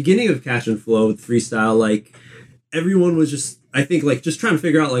at the beginning of Catch and Flow with freestyle, like everyone was just, I think, like just trying to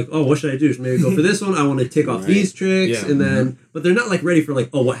figure out, like, oh, what should I do? Should maybe go for this one? I want to tick off these tricks, and then, but they're not like ready for like,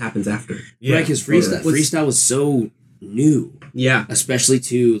 oh, what happens after? Yeah, because freestyle was so new. Yeah, especially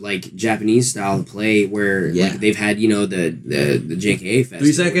to like Japanese style of play where like they've had the JKA festival.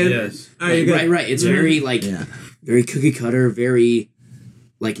 3 seconds. Yes. Right. It's very like very cookie cutter, very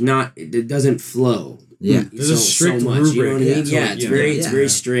like not it doesn't flow. Yeah, there's a strict rubric. You know what I mean? It's very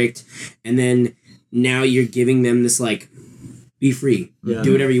strict. And then now you're giving them this like be free,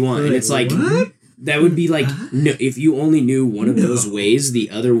 do whatever you want, and it's like. What? That would be like no, if you only knew one of those ways, the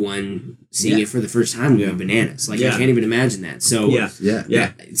other one seeing it for the first time would be bananas. Like I can't even imagine that. So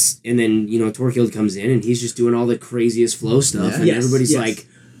it's, and then Torkild comes in and he's just doing all the craziest flow stuff, and everybody's like,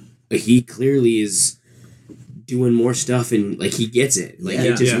 he clearly is doing more stuff and like he gets it. Like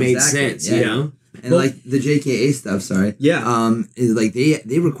it just made sense, you know. And like the JKA stuff, is like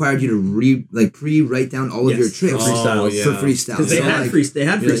they required you to pre-write down all of your tricks for freestyle. Because they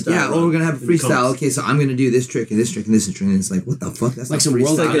had freestyle. Like, we're gonna have a freestyle. Okay, so I'm gonna do this trick and this trick and this trick, and it's like, what the fuck? That's like some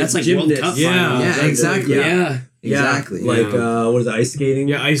World Cup. That's like World Cup. Yeah, exactly. Exactly. Like what is it, ice skating?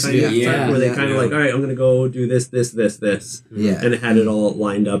 Yeah, ice skating. Where they kind of like, all right, I'm gonna go do this. Yeah. And it had it all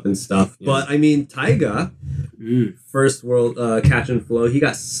lined up and stuff. Yeah. But I mean, Taiga, first world Catch and Flow, he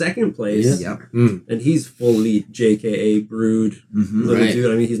got second place. Yep. And he's fully JKA brood little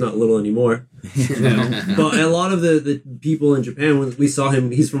dude. I mean, he's not little anymore. But a lot of the people in Japan, when we saw him,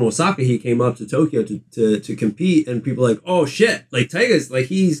 he's from Osaka, he came up to Tokyo to compete, and people were like, oh shit, like Taiga's like,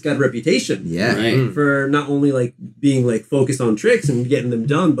 he's got a reputation for not only like being like focused on tricks and getting them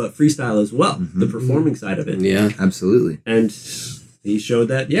done, but freestyle as well, the performing side of it. Absolutely. And he showed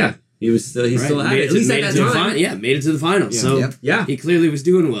that He still had it. At least at that time. Made it to the finals. Yeah. So Yeah. he clearly was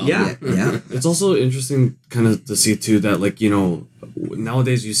doing well. Yeah. It's also interesting kind of to see too that like, you know,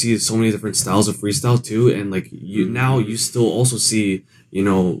 nowadays you see so many different styles of freestyle too, and like you still also see, you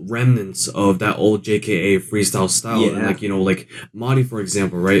know, remnants of that old JKA freestyle style. Yeah. And like, you know, like Marty, for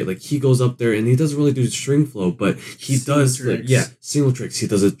example, right? Like he goes up there and he doesn't really do string flow, but he does single tricks. He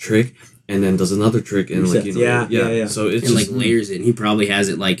does a trick and then does another trick and like, you know, yeah. So it's And just like layers it. And he probably has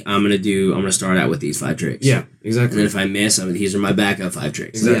it like I'm gonna start out with these 5 tricks. yeah, And exactly. then if I miss, these are my backup 5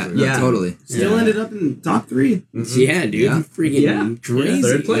 tricks. Exactly. Yeah, totally. Still ended up in top 3. Yeah, dude. Yeah. Freaking crazy.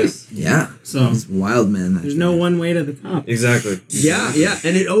 Third place. Yeah. So It's wild, man. there's no one way to the top. Exactly. Yeah,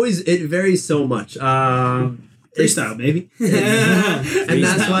 and it varies so much. Freestyle, baby. And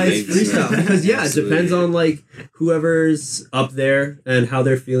that's why it's Freestyle, freestyle baby. because it Absolutely. depends on like whoever's up there and how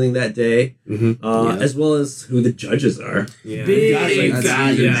they're feeling that day, as well as who the judges are. Yeah. Big. You That's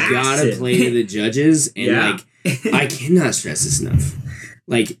gotta massive. play to the judges, and Yeah. like I cannot stress this enough.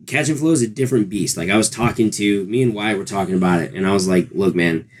 Like Catch and Flow is a different beast. Like I was talking to me and Wyatt were talking about it, and I was like, "Look,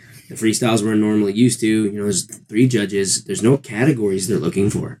 man, the freestyles we're normally used to, you know, there's 3 judges. There's no categories they're looking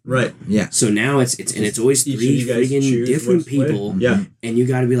for. Right. Yeah. So now it's always Each of 3 you guys freaking choose different what's played. people, Yeah. and you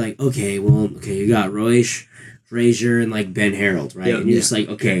got to be like, okay, you got Royce, Frazier, and like Ben Harold, right? Yeah. And you're just like,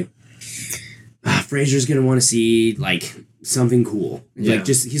 okay, Frazier's gonna want to see like something cool. Yeah. Like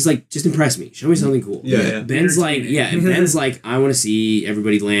just impress me. Show me something cool. Yeah. Ben's like, and Ben's like, I want to see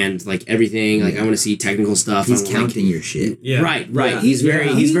everybody land like everything. Like I want to see technical stuff. He's I wanna, counting your shit. Yeah. Right. Yeah. He's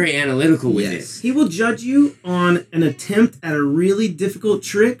very analytical with Yes. He will judge you on an attempt at a really difficult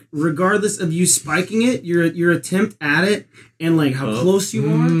trick, regardless of you spiking it, your attempt at it, and like how close you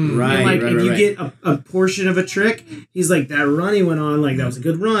are. Right, And like right, if you right. get a portion of a trick, he's like, that run he went on, like that was a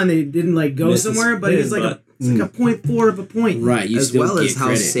good run. They didn't like go Missed the somewhere, but it's spin, like it's like a 0.4 of a point. Right. You As still well as get how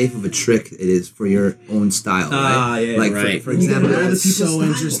credit. safe of a trick it is for your own style, right? Yeah. Like Right. for You gotta example, know the That's people's so styles.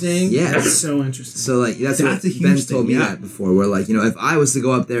 interesting. Yeah. That's so interesting. so like that's That's what a huge Ben's told thing, me yeah. that before. Where like, you know, if I was to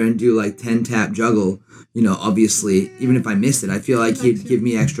go up there and do like 10 tap juggle, you know, obviously even if I missed it, I feel like he'd give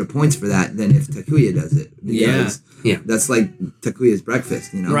me extra points for that than if Takuya does it. Because Yeah. that's like Takuya's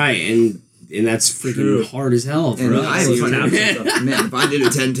breakfast, you know. Right, and that's freaking True. hard as hell for And us. I you know? man, if I did a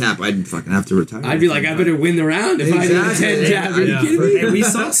 10 tap, I'd fucking have to retire. I'd be like, I better win the round if I did a 10 Exactly. tap. Are you Yeah. kidding me?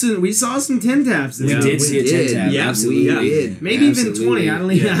 And we saw some 10 taps. This We week. did see a 10 tap. Yeah, absolutely. we did. Maybe Absolutely. even 20. I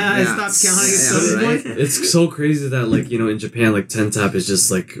don't even. I Yeah. stopped counting at Yeah, some right. point. It's so crazy that like, you know, in Japan like 10 tap is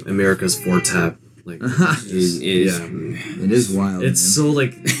just like America's 4 tap. Like It is- It is wild. it's man. so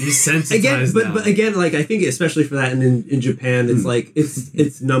like desensitized Again, now. but again, like I think especially for that, and in Japan, it's like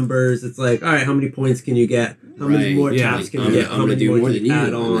it's numbers. It's like, all right, how many points can you get? How many Right. more Yeah. taps can I'm you gonna- get? I'm How gonna many do more more can than you you. add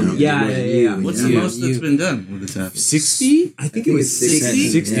I'm on? gonna do Yeah, more yeah, than yeah, you. yeah. What's Yeah. the most that's been done with the tap? 60? I think it was 60.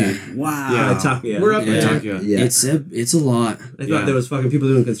 60. Yeah. Wow. Yeah. Takuya. We're up Yeah. there. Tokyo. Yeah. It's a lot. I thought Yeah. there was fucking people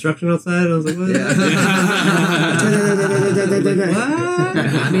doing construction outside. I was like, what?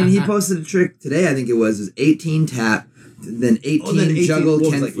 I mean, he posted a trick today. I think it was 18 tap, then 18, juggle,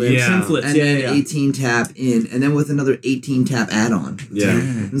 10 flips, Yeah. 10 flips. and Yeah, then yeah. 18 tap in, and then with another 18 tap add on. Yeah.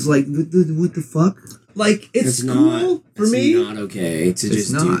 It's like what the fuck? Like it's It's cool not for it's me. not okay to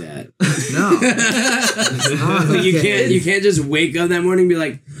just not. do that. No, it's not Like okay. you can't just wake up that morning and be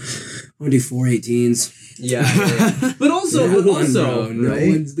like, I'm gonna do 4 18s. Yeah, but also, No right?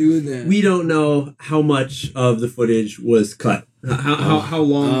 one's doing that. we don't know how much of the footage was cut. How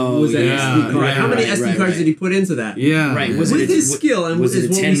long Oh, was that yeah, SD card? yeah, how many right, SD right, cards right. did he put into that? Yeah. Right, was With it his skill and was is it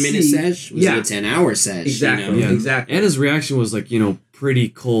a what 10 we minute see. sesh? Was Yeah. it a 10-hour sesh? Exactly. You know? Yeah. Exactly. And his reaction was like, you know, pretty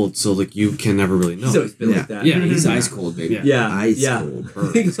cold, so like you can never really know. He's always been Yeah. like that. Yeah. He's ice cold, baby. Yeah. Yeah. Ice yeah. cold.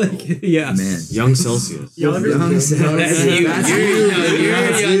 Like, yeah. Man. Young Celsius. Y'all ever- Young That's you. That's You're you.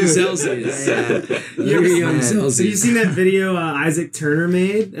 young you. Celsius. Yeah. You're young Man. Celsius. So you seen that video Isaac Turner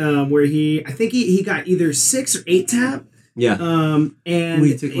made where I think he got either 6 or 8 tap, Yeah. and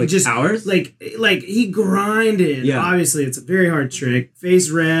We took like just hours. like he grinded. Yeah. Obviously, it's a very hard trick. Face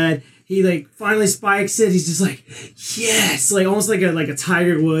red. He like finally spikes it. He's just like, yes, like almost like a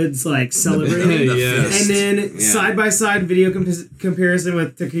Tiger Woods like celebrating. Yeah. And then side by side video comparison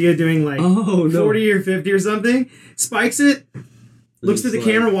with Takuya doing like Oh, no. 40 or 50 or something. Spikes it. Looks through the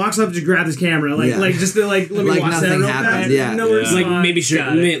camera, walks up, just grabs his camera, Yeah. like just to let me Like watch that nothing real happened, fast. yeah. No Yeah. response. Like maybe sure.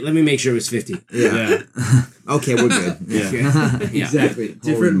 Got it. Let me make sure it was 50. Yeah. Okay, we're good. Yeah. Yeah. Exactly.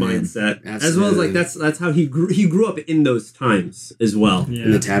 Different Holy man. mindset. As well as like Absolutely. that's how he grew up in those times as well. Yeah.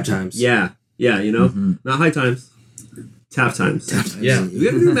 In the tap times. Yeah. Yeah, you know? Not high times. Tap times. Yeah. We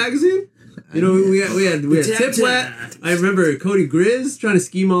got a new magazine? You know, we had Tap Tiplet. tap. I remember Cody Grizz trying to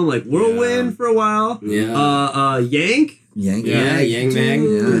scheme on like Whirlwind for a while. Yeah. Yank Yang Yeah, Yang Mag.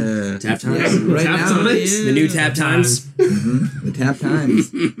 Yeah. Tap times. Right Tap now, times? The new tap times. the tap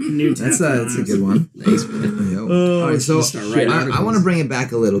times. New That's a good one. Thanks, man. Yo. All right, so Start writing I articles. want to bring it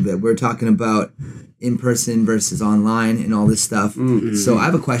back a little bit. We're talking about in person versus online and all this stuff. So I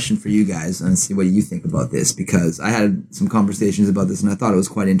have a question for you guys and see what you think about this, because I had some conversations about this and I thought it was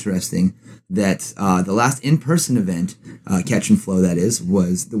quite interesting that the last in-person event, Catch and Flow that is,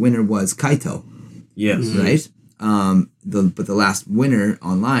 the winner was Kaito, Yes. right? But the last winner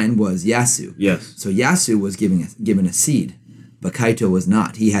online was Yasu. Yes. So Yasu was given a seed, but Kaito was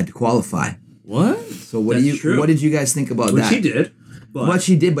not. He had to qualify. What? So what That's true. what did you guys think about Which that? he did. But What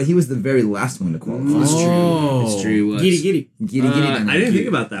she did, but he was the very last one to qualify. It's true. It's true. He was. Giddy Giddy. Giddy, I didn't think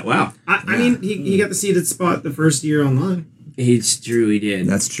about that. Wow. I mean, he got the seated spot the first year online. It's true. He did.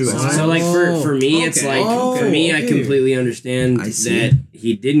 That's true. So like for me, it's like for me, I completely understand I see. that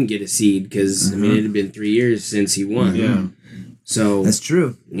he didn't get a seed because I mean it had been 3 years since he won. Yeah. So That's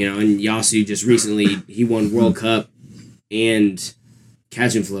true. you know, and Yasu just recently he won World Cup and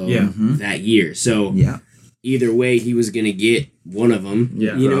Catch and Flow Yeah. that year. So Yeah. either way, he was gonna get one of them.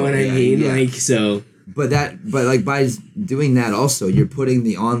 Yeah. You know what I Yeah, mean? yeah. Like so. But like by doing that also, you're putting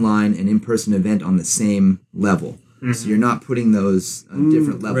the online and in-person event on the same level. So you're not putting those on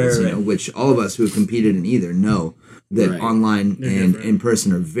different levels, right, you know, which all of us who have competed in either know that Right. online and different.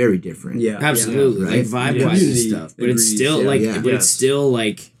 in-person are very different. Yeah. Absolutely, right? like vibe Yeah. wise and Community stuff. But it's agrees, still yeah. like, Yeah. but it's Yes. still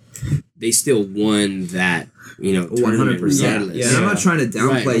like, they still won that, you know, 100%. regardless. Yeah. And I'm not trying to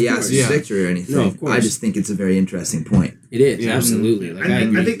Right, downplay of course. Yasu's Yeah. victory or anything. No, of course. I just think it's a very interesting point. It is Yeah. absolutely. Like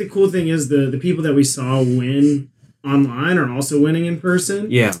I think the cool thing is the people that we saw win online are also winning in person.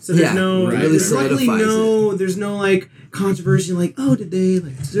 Yeah. So there's Yeah, no, right. there's Really luckily solidifies there's no like controversy like, oh, did they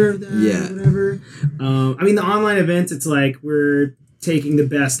like deserve that Yeah. or whatever. I mean, the online events, it's like we're taking the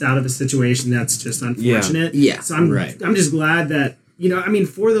best out of a situation that's just unfortunate. Yeah. So I'm just glad that, you know, I mean,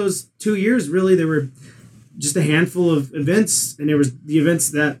 for those 2 years, really, there were just a handful of events, and there was the events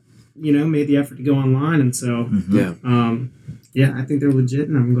that, you know, made the effort to go online, and so Yeah. yeah, I think they're legit,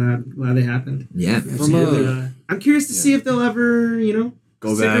 and I'm glad they happened. Yeah. From I'm curious to see if they'll ever, you know,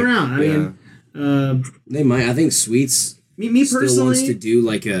 Go stick back. around. I Yeah. mean, they might. I think Sweets me still personally, wants to do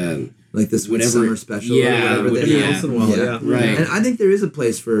like a Like this Whatever- summer special yeah, or whatever they yeah. have. Once in a while, yeah. right. And I think there is a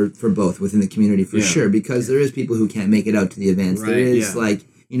place for both within the community for Yeah. sure, because there is people who can't make it out to the events. There Right, is yeah. like,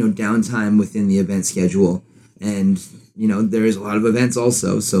 you know, downtime within the event schedule, and you know there is a lot of events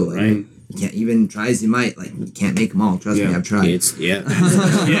also. So like, Right. you can't even try as you might, like you can't make them all. Trust me, Yeah. I've tried. It's yeah.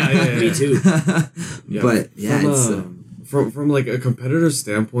 Yeah. Me too. Yeah. But yeah, From, it's from like a competitor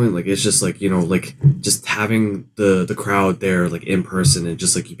standpoint, like it's just like, you know, like just having the crowd there like in person and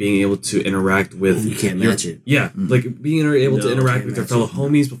just like being able to interact with You can't your- match it. Yeah, like being able to No, interact can't with your match fellow it.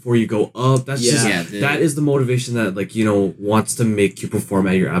 homies before you go up. That's Yeah. just Yeah, that is the motivation that like, you know, wants to make you perform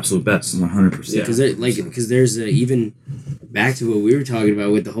at your absolute best. 100%. Because there's even back to what we were talking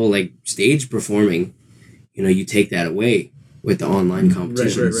about with the whole like stage performing. You know, you take that away with the online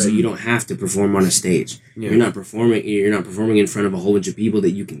competition, right. so you don't have to perform on a stage. Yeah. You're not performing in front of a whole bunch of people that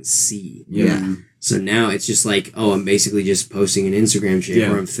you can see. Yeah. So now it's just like, oh, I'm basically just posting an Instagram trick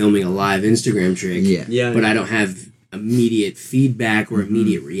Yeah. or I'm filming a live Instagram trick. Yeah. Yeah. But I don't have immediate feedback or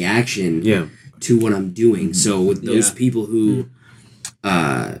immediate reaction Yeah. to what I'm doing. So with those Yeah. people who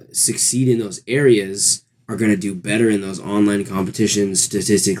succeed in those areas are going to do better in those online competitions,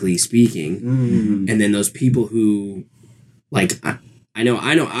 statistically speaking. And then those people who, like, I know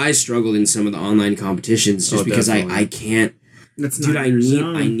I struggled in some of the online competitions just Oh, because definitely. I can't. that's Dude, not I your need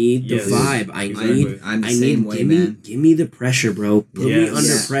zone. the Yes. vibe. I Exactly. need. I'm the I same need. way, give man. me the pressure, bro. Put me Yes. under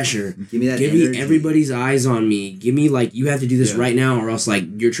Yeah. pressure. Give me that Give energy. me everybody's eyes on me. Give me like you have to do this Yeah. right now, or else like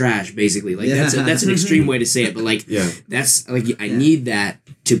you're trash. Basically, like Yeah. that's an extreme way to say it, but like Yeah. that's like I Yeah. need that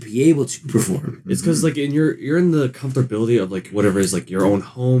to be able to perform. It's because like you're in the comfortability of like whatever is like your own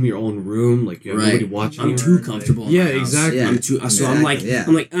home, your own room, like you have Right. nobody watching. I'm you. too comfortable. in Yeah, my house. exactly. Yeah. I'm too. So I'm like, Exactly, yeah.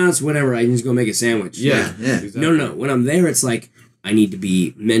 I'm like, it's whatever. I can just go make a sandwich. Yeah. Yeah. Exactly. No. When I'm there, it's like I need to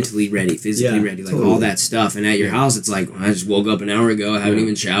be mentally ready, physically Yeah, ready, like totally. all that stuff. And at your house, it's like I just woke up an hour ago. I haven't Yeah.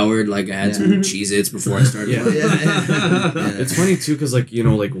 even showered. Like I had Yeah. some Cheez-Its before I started. Yeah. work. Yeah. It's funny too, because like you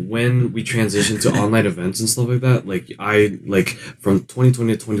know, like when we transitioned to online events and stuff like that, like I like from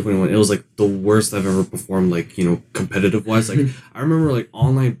 2020 to 2021, it was like the worst I've ever performed. Like you know, competitive wise, like I remember like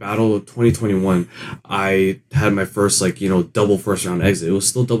online battle of 2021, I had my first like you know double first round exit. It was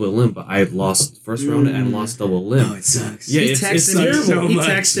still double elim, but I had lost first round and lost double elim. Oh, it sucks. Yeah, He it texted sucks me. so He much.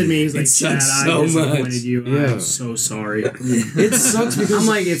 texted me. He's like, It "Chad, sucks I so disappointed much." you. Yeah. I'm so sorry." It sucks because I'm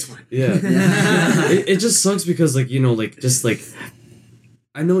like, "It's fine." yeah. It just sucks because like you know like just like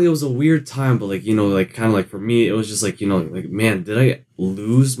I know it was a weird time, but like, you know, like kind of like for me, it was just like, you know, like, man, did I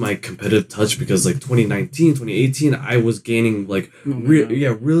lose my competitive touch? Because like 2019, 2018, I was gaining like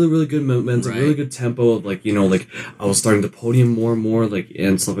really good momentum, really good tempo of like, you know, like I was starting to podium more and more, like,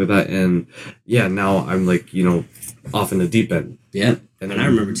 and stuff like that. And yeah, now I'm like, you know, off in the deep end. Yeah. And I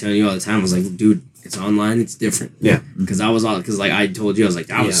remember telling you all the time, I was like, dude, it's online, it's different. Yeah. Because like I told you, I was like,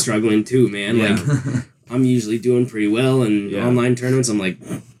 I was struggling too, man. Like, I'm usually doing pretty well in online tournaments. I'm like,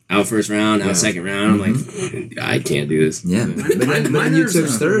 out first round, out second round. I'm like, I can't do this. Yeah. But then you took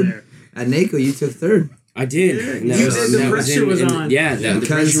third. At NACO, you took third. I did. Yeah, the pressure was on. Yeah, the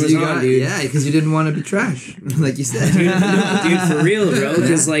pressure was on, dude. Yeah, because you didn't want to be trash, like you said. Dude, for real, bro.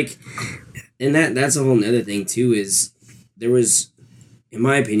 Because, like, and that's a whole other thing, too, is there was, in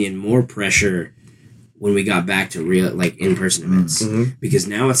my opinion, more pressure when we got back to real, like, in-person events. Because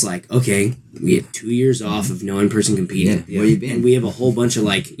now it's like, okay, we had 2 years off of no in-person competing. Where you been? And we have a whole bunch of,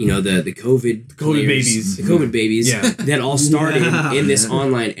 like, you know, the COVID babies. The COVID babies that all started in this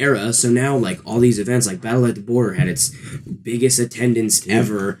online era. So now, like, all these events, like Battle at the Border had its biggest attendance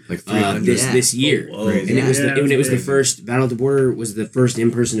ever like this year. And it was the first, Battle at the Border was the first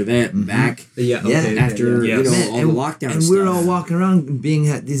in-person event back after, you know, all the lockdown and stuff. we were all walking around being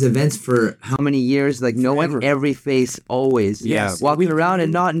at these events for how many years? Like, no one, every face, always. Yeah. Walking around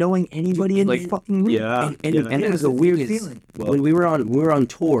and not knowing anybody in the fucking room. Yeah. And it was the weirdest feeling. When we were on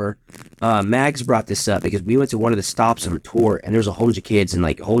tour, Mags brought this up because we went to one of the stops of a tour, and there was a whole bunch of kids and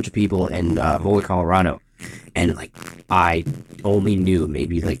like a whole bunch of people in Boulder, Colorado, and like I only knew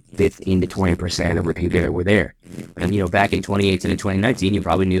maybe like 15 to 20% of the people that were there. And you know, back in 2018 and 2019, you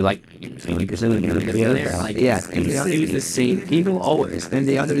probably knew like 20% of the people there. Like, yeah, and it was the same people always, and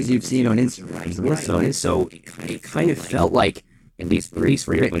the others you've seen on Instagram. So it kind of felt like, at least for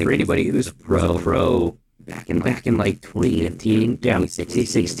anybody who's pro back in like 2015,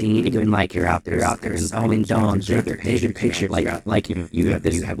 2016, even like you're out there and all in dogs, take their picture like you have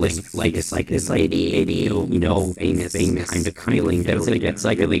this lady, you know, famous kind of feeling that's like it's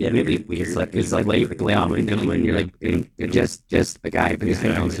like really weird. It's like when you're like you're just a guy who's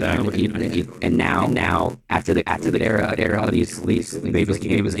and now after the era these babies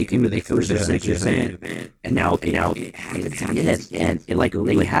came to they finished their 6%, and now it like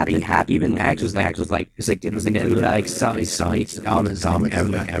really happy. Even Max was like it was like Sonic on the zombie,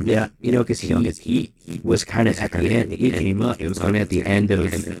 you know, because he was kind of at the end. He came up. It was kind of at the end of a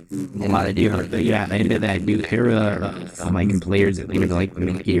lot of different, end of that new era of like players that would like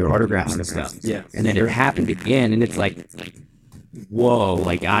get your autographs and stuff. Yeah, and then it happened again, and it's like, whoa,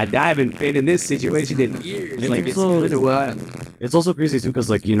 like I haven't been in this situation in years. Like it's been a while. It's also crazy too,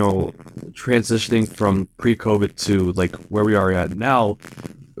 because like, you know, transitioning from pre-COVID to like where we are at now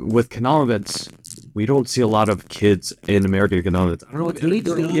with Canal events, we don't see a lot of kids in American Canal events. I don't know what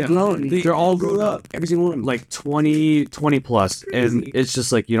they're all grown up. Every single one, like 20 plus, and it's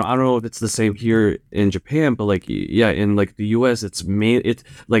just like, you know, I don't know if it's the same here in Japan, but like in like the US, it's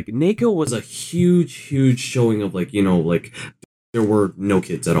like NACO was a huge showing of like, you know, like there were no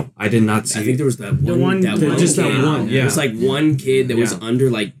kids at all. I did not see. I think there was that one. That one. Yeah. It was like one kid that was under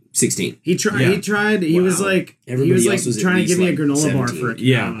like 16. He tried. He was like, trying to give me a granola 17. bar for it.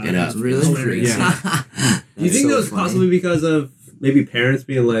 And it was really crazy. Do you think that was possibly because of maybe parents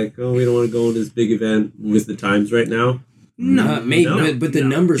being like, oh, we don't want to go to this big event with the times right now? No, but the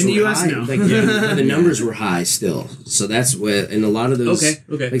numbers in the were US, high. no. Like, the numbers were high still. So that's what, and a lot of those. Okay.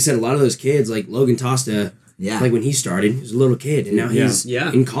 Like I said, a lot of those kids, like Logan Tosta. Yeah. Like when he started, he was a little kid, and now he's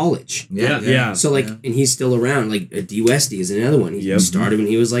in college. Yeah. So like, and he's still around. Like D Westy is another one. He started when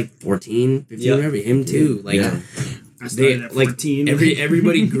he was like 14, 15, whatever. Him too. Like, I started at 14.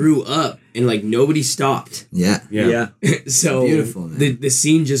 Everybody grew up, and like nobody stopped. Yeah. So beautiful, man. The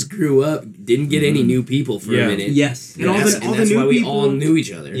scene just grew up. Didn't get any new people for a minute. Yes. And all the that's new why we people all knew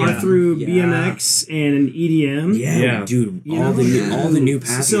each other. are through BMX and EDM. Yeah, dude. All the new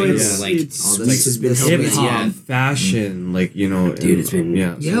pathways. So this has been hip helping. hop, fashion, like, you know, dude. It's been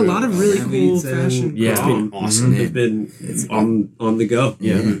a lot of really cool fashion. Yeah, it's been awesome. It's been on the go.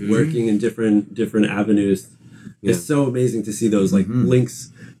 Yeah, working in different avenues. It's so amazing to see those like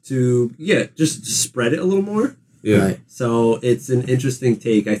links to just spread it a little more. Yeah. Right. So it's an interesting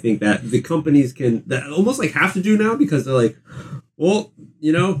take. I think that the companies that almost like have to do now, because they're like, well,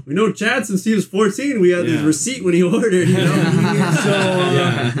 you know, we know Chad since he was 14. We had his receipt when he ordered, you know.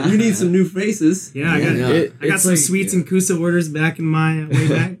 So you need some new faces. Yeah, I got some sweets and Kusa orders back in my way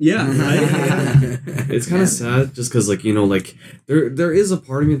back. It's kind of sad just because, like, you know, like there is a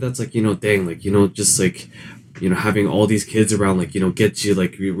part of me that's like, you know, dang, like, you know, just like having all these kids around, like, gets you,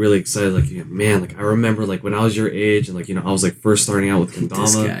 like, really excited. Like, man, like, I remember, like, when I was your age and, like, I was, like, first starting out with kendama.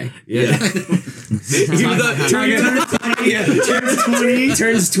 This guy. Yeah.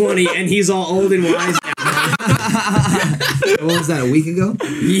 Turns 20, and he's all old and wise now. What was that, a week ago?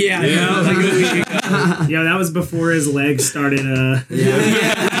 Yeah. Like a week ago. Yeah, that was before his legs started. Yeah,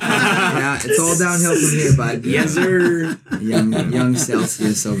 it's all downhill from here, bud. Yes, sir. Young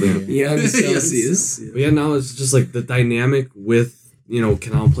Celsius over here. Young Celsius. But yeah, now it's just like the dynamic with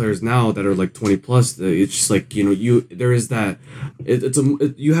Kendama players now that are like 20 plus. It's just like there is that.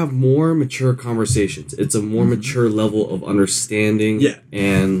 You have more mature conversations. It's a more mature level of understanding. Yeah,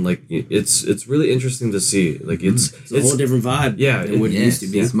 and like it's really interesting to see. Like it's a whole different vibe. Yeah, than what it used to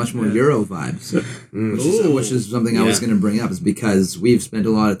be. It's much more Euro vibes, which is something I was going to bring up. Is because we've spent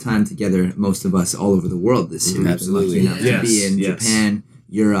a lot of time together, most of us all over the world this year. Absolutely, We've been lucky enough to be in Japan,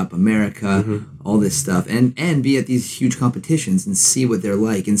 Europe, America, all this stuff, and be at these huge competitions and see what they're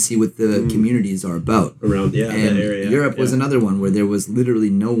like and see what the communities are about around that area. Europe was another one where there was literally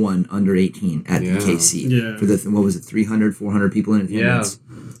no one under 18 at the KC for the 300, 400 people in attendance.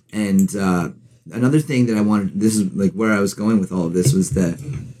 And another thing that I wanted, this is like where I was going with all of this, was that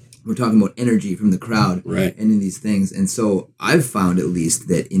we're talking about energy from the crowd and in these things. And so I've found, at least,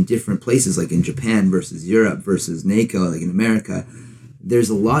 that in different places, like in Japan versus Europe versus NACO, like in America,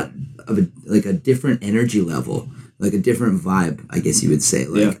 there's a lot of a different energy level, like a different vibe, I guess you would say.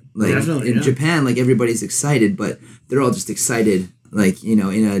 Like in Japan, like everybody's excited, but they're all just excited, like, in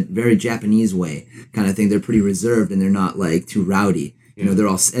a very Japanese way kind of thing. They're pretty reserved and they're not like too rowdy. They're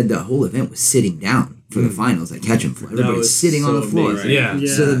all said the whole event was sitting down for the finals at Catch and Floor. Everybody's sitting on the floor, so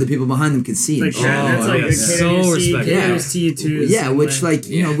that the people behind them can see. Like, that's like so respectful. Yeah, which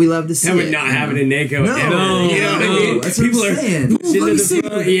we love to see. That would not happen in NACO. No, that's what I'm saying. Let me see.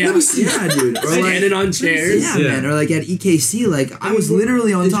 Yeah, dude. Or like standing on chairs. Yeah, man. Or like at EKC, like I was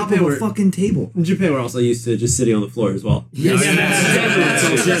literally on top of a fucking table. In Japan, we're also used to just sitting on the floor as well. That's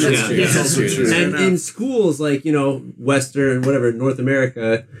true. And in schools, like, Western, whatever, North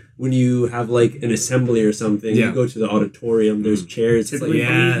America, when you have like an assembly or something, you go to the auditorium, there's chairs, it's like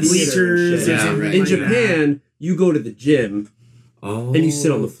bleachers. In Japan, you go to the gym and you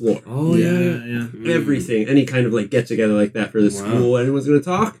sit on the floor. Everything, any kind of like get together like that for the school, anyone's gonna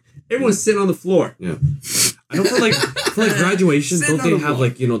talk, everyone's sitting on the floor. I know for graduation, don't they have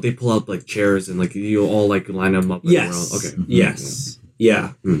like they pull out like chairs and like you all like line them up? Yes. Okay. Yes.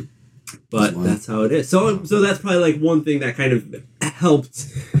 Yeah. But that's how it is. So that's probably like one thing that kind of helped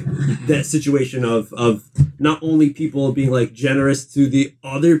that situation of not only people being like generous to the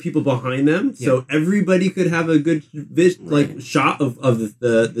other people behind them, so everybody could have a good shot of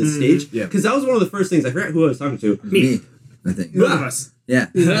the stage. Yeah. Because that was one of the first things, I forgot who I was talking to. Me, I think. Both of us. Yeah.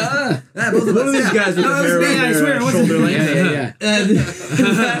 Both of us. These guys with the hair around I swear it wasn't. shoulder length. And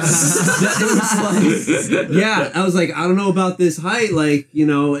I was like, I don't know about this height. Like,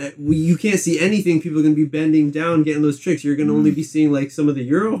 you can't see anything. People are going to be bending down, getting those tricks. You're going to only be seeing like some of the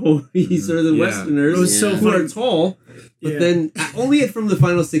Euro homies or the Westerners who are tall. But then only from the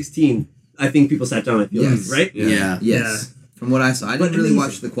final 16, I think people sat down. I feel like, right? Yeah. Yes. From what I saw, I didn't really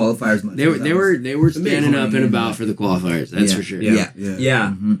watch the qualifiers much. They were standing up and about for the qualifiers. That's for sure. Yeah.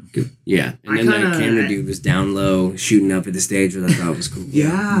 And then that camera dude was down low, shooting up at the stage, which I thought was cool.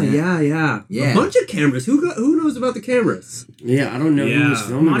 Yeah. A bunch of cameras. Who knows about the cameras? Yeah, I don't know who was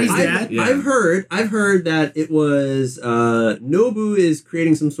filming. Monty's dad. I've heard that it was Nobu is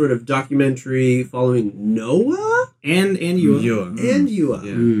creating some sort of documentary following Noah and Yua.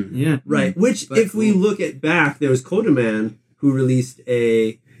 Yeah. Right. Which, if we look at back, there was Kodaman, who released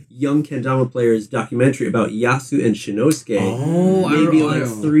a young kendama players documentary about Yasu and Shinosuke. Maybe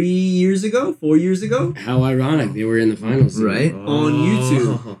 4 years ago. How ironic, they were in the finals, right? On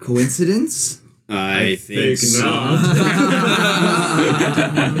YouTube. Coincidence? I think not.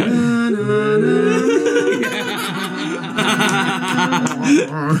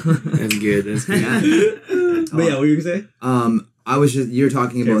 That's good. But yeah, what were you gonna say? You're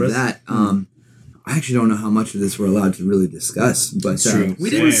talking about that. I actually don't know how much of this we're allowed to really discuss, but we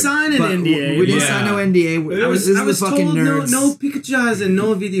didn't sign an NDA. We didn't sign no NDA. I was fucking told nerds. No Pikachas and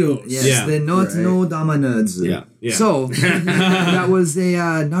no videos. Yes, the no Dama nerds. Yeah. So that was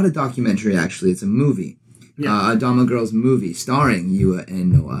not a documentary. Actually, it's a movie. Adama Girls movie starring Yua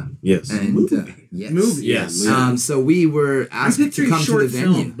and Noah. Yes. And yes. Movie. Yes. So we were asked to picturing come to the short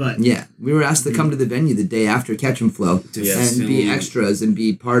venue. film, but- Yeah, we were asked to come to the venue the day after Catch and Flow Yes. and be extras and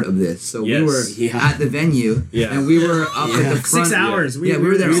be part of this. So we Yes. were Yeah. at the venue Yeah. and we were up at the front. 6 hours. Yeah, we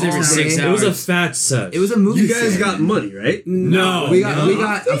were there for all hours. day. 6 It was a hours. fat set. It was a movie. You guys set. got money, right? No. We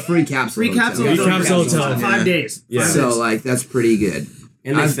got a free capsule. Free capsule. Free hotel. capsule hotel. 5 days. Yeah. So like that's pretty good.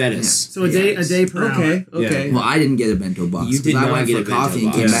 And they I've- fed us. So a day per hour. Okay. Well, I didn't get a bento box. You did 'cause I not went get for a bento coffee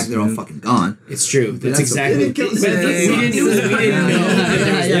and came box. back. They're all fucking gone. It's true. That's that's exactly. okay. But we didn't know that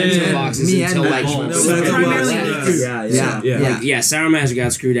there was bento boxes Me and until Max. like. No, So it's primarily food. Yeah. Yeah. Yeah, Sour Mash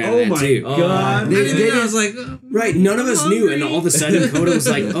got screwed out of Oh that my too. god. They I was like, Right, none of us knew, and all of a sudden Coda was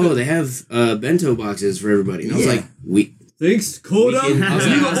like, "Oh, they have bento boxes for everybody." And I was Yeah. like, "We." Thanks, Coda. We can- I was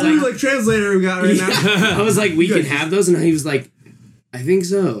You like- the I was only like- like translator we got right now. I was like, "We can have those," and he was like, "I think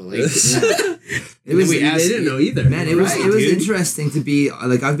so." Like, It was. we They asked- didn't know either. Man, it was Right, it was dude. interesting to be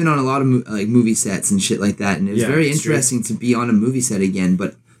like I've been on a lot of movie sets and shit like that, and it was Yeah, very it's true. interesting to be on a movie set again,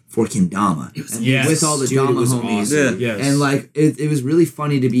 but for Kendama and Yes. with all the Dude, it Dama was homies. awesome. yeah. Yes. And like it was really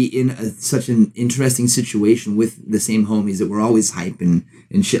funny to be in such an interesting situation with the same homies that were always hyping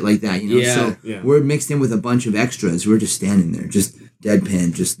and shit like that, you know. Yeah. So Yeah. we're mixed in with a bunch of extras. We're just standing there, just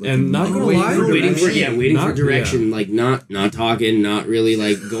deadpan, just looking And not gonna waiting lie, for waiting for direction. waiting for Not- direction, like not talking, not really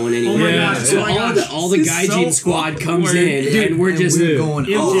like going anywhere. my Yeah. gosh. So Oh my gosh. all the This is Gaijin so squad comes awkward. in, and we're just we're going.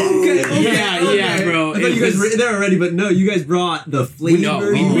 Yeah. Oh, yeah, bro. I thought you guys were there already, but no, you guys brought the flavor. No,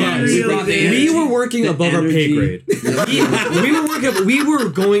 we Yeah, brought the we energy. We were working The above our pay energy. grade. we were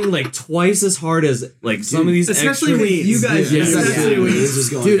going like twice as hard as like some of these Especially extras. Weeds. You guys, Yeah. Especially Yeah. Weeds. This was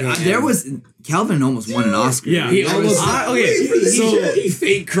going dude, ham. there was Calvin almost won an Oscar. Yeah. He There almost was- okay. So he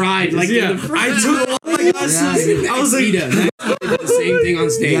fake cried like yeah, in the front. I took all my glasses. Yeah. I was like, Maxida did the same thing on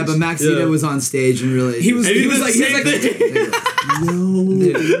stage. Yeah, but Maxida Yeah. was on stage and really he was And he he was did like the he was same like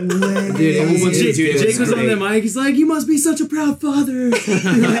dude, it was, Jake, Dude, it Jake was on great. the mic. He's like, "You must be such a proud father."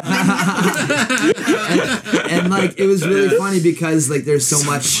 and like it was really funny because like there's so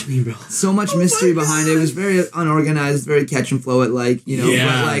much mystery behind it. It was very unorganized, very catch and flow. It like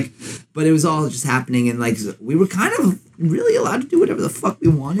Yeah. but it was all just happening, and like we were kind of really allowed to do whatever the fuck we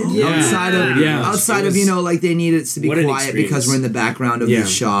wanted outside of Yeah. like they needed us to be What an quiet experience. because we're in the background of Yeah. this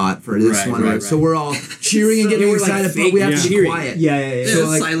shot for this Right, one. right, So right. we're all cheering and They getting were, like, excited, but fake we have to be cheering. quiet. Yeah. So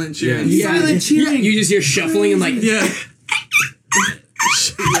like silent cheering. yeah. Silent cheering. You just hear shuffling and like Yeah.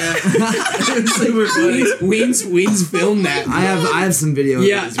 Weens filmed that. I have some video.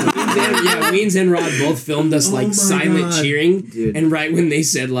 Yeah, of this. Weens and Rod both filmed us like silent cheering, Dude. and right when they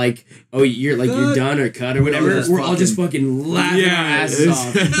said like, "Oh, you're done or cut or whatever," just we're all just fucking laughing our asses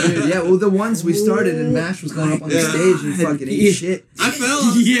off. Dude, yeah, well, the ones we started and Mash was going up on the stage and fucking ate shit. I fell.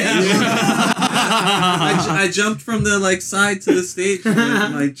 I jumped from the side to the stage.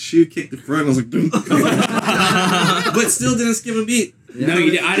 And my shoe kicked the front. I was like, boom. But still didn't skip a beat. No,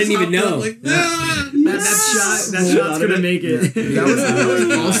 you did. I didn't even know. Like, That shot's gonna make it. That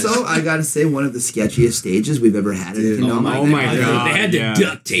was also, I gotta say, one of the sketchiest stages we've ever had at Kendama. Oh my god! They had to yeah.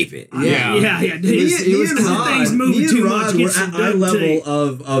 duct tape it. Yeah. Yeah. It was Things moving too much. We're Get some at our duct level tape.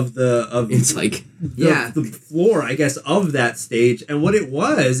 of It's like the floor, I guess, of that stage. And what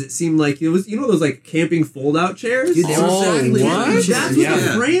it seemed like it was, those camping fold-out chairs. Dude, they were exactly what? camping chairs. That's what Yeah.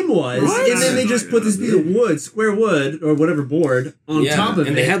 the frame was. What? And then they just put this piece of wood, square wood, or whatever board, on top of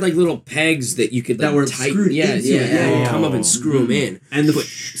and it. they had little pegs that you could That were tighten. screwed Yeah, into yeah, it. yeah. Oh. Come up and screw them in. and the But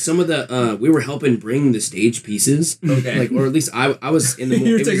some of the we were helping bring the stage pieces. Okay. or at least I was in the.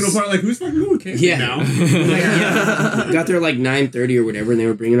 you're it taking was- apart who's fucking going camping Yeah. now? Got there 9:30 or whatever, and they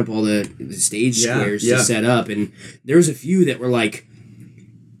were bringing up all the stage Yeah, squares yeah. to set up, and there was a few that were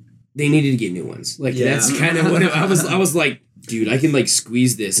they needed to get new ones. That's kind of what I was like, dude, I can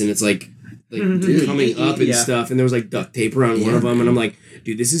squeeze this, and it's coming up and stuff, and there was duct tape around one of them, and I'm like,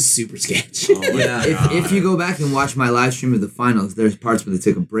 dude, this is super sketch. If you go back and watch my live stream of the finals, there's parts where they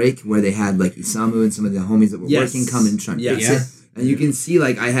took a break where they had Isamu and some of the homies that were Yes. working come and try and fix Yeah. it. And you can see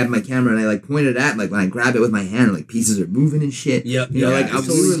I had my camera and I pointed at when I grab it with my hand, pieces are moving and shit. Yep. You know, yeah. I was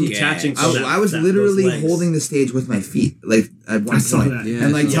Totally literally detaching. I was those literally legs. holding the stage with my feet, at one I saw point, that. Yeah,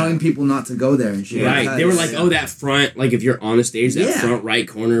 and I saw telling people not to go there and shit. Right. They were because- oh, that front, if you're on the stage, that Yeah. front right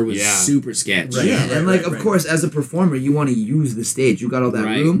corner was Yeah. super sketch. Right. Yeah, and right, of right. course, as a performer, you want to use the stage. You got all that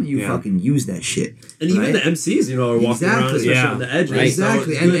Right. room, you Yeah. fucking use that shit. And even right? the MCs, are walking around, Exactly. especially Yeah. on the edges. Right. So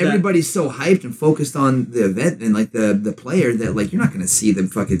Exactly, it's and good that- everybody's so hyped and focused on the event and the player that like you're not gonna see the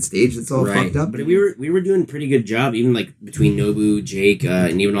fucking stage. It's all fucked up. But we were doing a pretty good job, even like between Nobu, Jake,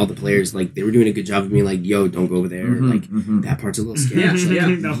 and even all the players. Like they were doing a good job of being like, "Yo, don't go over there." That part's a little scary.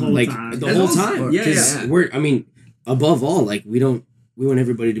 The whole time. The whole time. Yeah. I mean, above all, like we want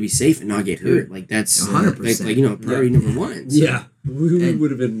everybody to be safe and not get hurt. Like that's 100%. Like priority number one. So. Yeah. We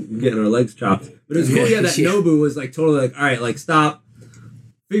would have been getting our legs chopped. But it was cool, that Nobu was like totally like, all right, like stop.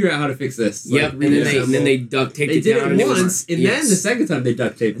 Figure out how to fix this. Yep, like, and then they duct taped it down. They did it once, and then the second time they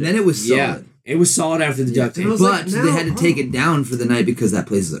duct taped it. And then it was solid. Yeah, it was solid after the duct tape. But they had to take it down for the night because that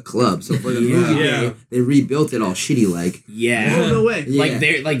place is a club. So for the movie day, they rebuilt it all shitty like. Yeah. Oh, no way.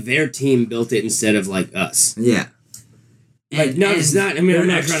 Like their team built it instead of like us. Yeah. Like, no, it's not. I mean, I'm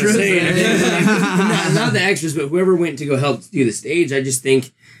not trying to say it. Not the extras, but whoever went to go help do the stage. I just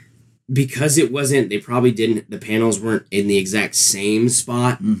think because it wasn't, they probably didn't. The panels weren't in the exact same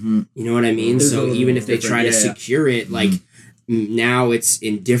spot. You know what I mean? So even if they try to secure it, like now it's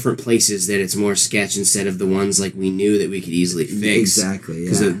in different places that it's more sketch instead of the ones like we knew that we could easily fix. Exactly.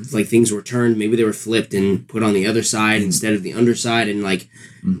 Because like things were turned, maybe they were flipped and put on the other side instead of the underside, and like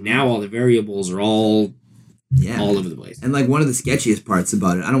now all the variables are all over the place. And like one of the sketchiest parts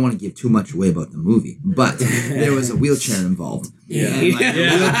about it, I don't want to give too much away about the movie, but there was a wheelchair involved. And, like,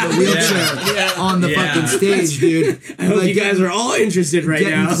 the wheelchair on the fucking stage, dude. I hope you guys are all interested right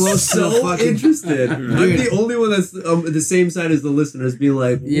getting now. Close to the fucking interested. I'm the only one that's the same side as the listeners, being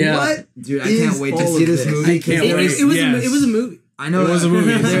like, "What, dude? I can't wait to see this movie." I can't wait. It was a movie. I know it was a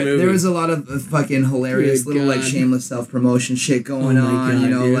movie. There was a lot of fucking hilarious little like shameless self promotion shit going on. God, you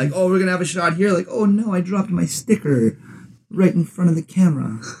know, dude. like, oh, we're gonna have a shot here. Like, oh no, I dropped my sticker right in front of the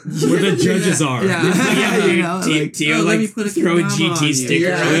camera. Where the judges are. Yeah, you know, like, Tio let me like put a throw a drama on GT you.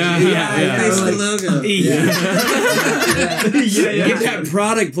 sticker. Face the logo. Get that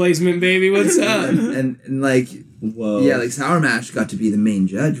product placement, baby. What's up? and like. Whoa. Yeah, like Sour Mash got to be the main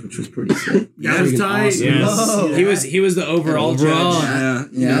judge, which was pretty sick. That was tight. Awesome. Yes. He was the overall judge.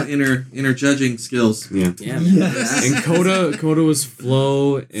 Yeah. Inner judging skills. Yeah. Yeah. And Coda was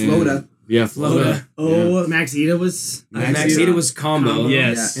Flo. And Flota. Yeah, Flota. Oh, Maxita was. Maxita was combo.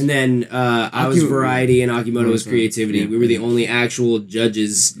 Yes. And then I was variety and Akimoto was creativity. Yeah. We were the only actual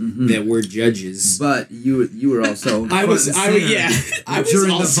judges that were judges. But you were also I was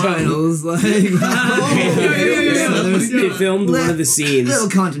during also the finals, like They filmed one of the scenes. Little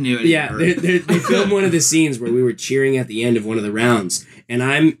continuity. Yeah, they filmed one of the scenes where we were cheering at the end of one of the rounds, and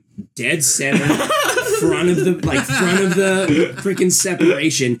I'm dead center, front of the freaking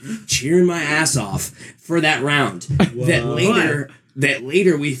separation, cheering my ass off for that round. Whoa. That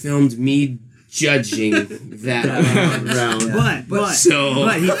later we filmed me judging that round. But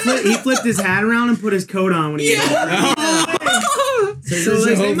he flipped his hat around and put his coat on when he So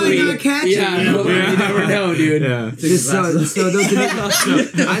like, they might not catch it. You never know, dude. Yeah. So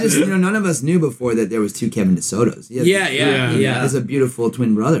I just none of us knew before that there was two Kevin DeSotos. Yeah. There's a beautiful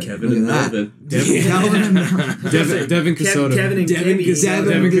twin brother. Kevin and Melvin. Devin Casoto. Devin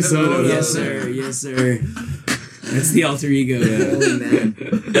Casoto. Yes, sir. That's the alter ego. Holy man.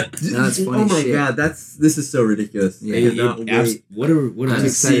 That's funny. Oh my shit. god, this is so ridiculous. Yeah. I cannot wait What are I'm to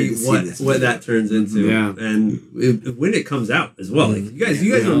excited see to see what that turns into. Yeah. And when it comes out as well. Like you guys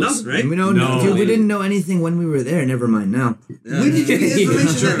know nothing, right? And we don't know, dude, we didn't know anything when we were there. Never mind now. When did you get the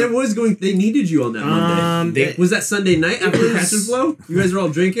information that there was they needed you on that Monday? Was that Sunday night after Catch and Flow? You guys were all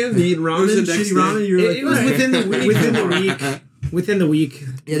drinking, eating ramen, shitty ramen. You were like, It was within the week. Within the week.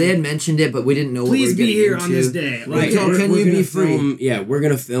 Yeah, they had mentioned it, but we didn't know. Please what we were be here getting on into. this day. Right. Like, Can you be free? We're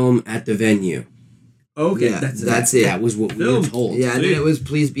gonna film at the venue. okay, Yeah, that's it. That was what we were told. Yeah, and then it was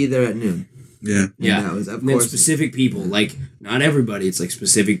please be there at noon. Yeah. Yeah. And that was, of And then course. specific people, like not everybody. It's like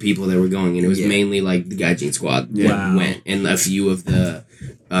specific people that were going, and it was mainly like the Gaijin squad that went, and a few of the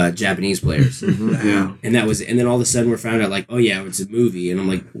Japanese players. Yeah. And that was, and then all of a sudden we're found out like, oh yeah, it's a movie, and I'm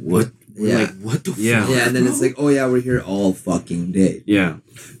like, what? We're like, what the Yeah. fuck? Yeah, and then it's like, oh yeah, we're here all fucking day. Yeah.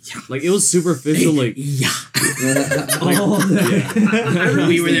 Like, it was superficial, like... all day.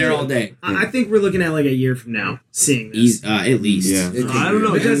 We were there all day. I think we're looking at like a year from now seeing this. At least. Yeah. I don't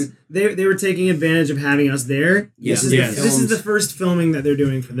know Because they were taking advantage of having us there. Yes. This is the first filming that they're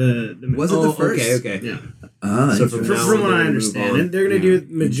doing for the Was it the first? Okay. Yeah. So from now From on, what I they're gonna understand, move and they're going to do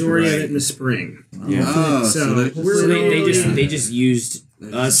the majority of it in the spring. Yeah. Oh, So So they just used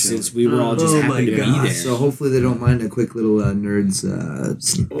us since we were all just Oh happened to my be God. there. So hopefully they don't mind a quick little nerds.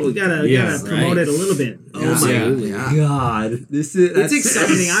 Well, we gotta Yes, promote right. it a little bit. Oh my Absolutely. god, this is It's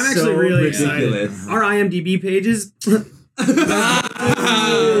exciting. I'm actually really ridiculous. excited. Our IMDb pages. Yeah,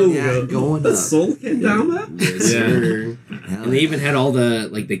 going The up. soul came down that? Yes, Yeah. sir. And they even had all the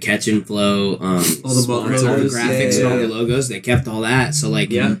like the catch and flow, all the graphics and all the logos. They kept all that. So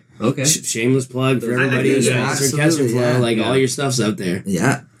like, okay, shameless plug for everybody who's sponsored Catch and Flow. Like all your stuff's up there.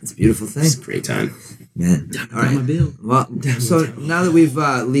 Yeah, it's a beautiful thing. It's a great time. Man. All right. Well, so now that we've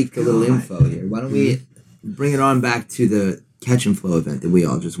leaked a little info here, why don't we bring it on back to the Catch and Flow event that we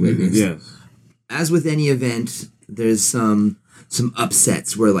all just witnessed? Yes. As with any event, there's some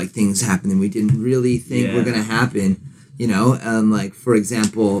upsets where like things happen and we didn't really think were gonna happen. You know, like for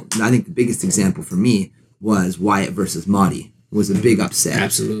example, I think the biggest example for me was Wyatt versus Marty. It was a big upset.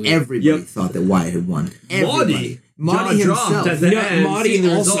 Absolutely. Everybody thought that Wyatt had won. Marty himself. Marty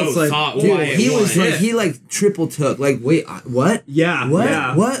also thought Wyatt he won. was like he like triple took like wait what? Yeah. What?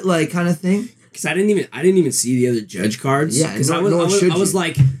 Yeah. What? Like kind of thing. Because I didn't even see the other judge cards. Yeah, because I was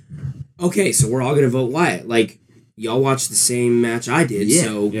like, okay, so we're all gonna vote Wyatt. Like y'all watched the same match I did,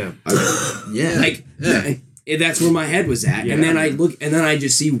 so that's where my head was at. And then I look, and then I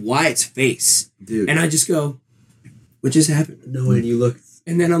just see Wyatt's face, dude, and I just go, what just happened? No, and you look,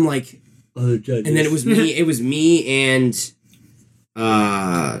 and then I'm like, other judges, and then it was me. It was me and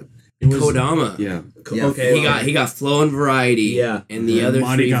Kodama. Yeah. Okay. He got Flow and Variety. Yeah. And the other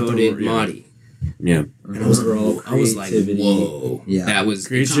Marty three got voted the- Marty. Yeah. And I was like, whoa. Yeah. That was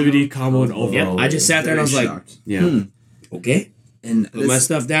Creativity, combo, and overall. I just sat there and I was like, Yeah. okay. And Put my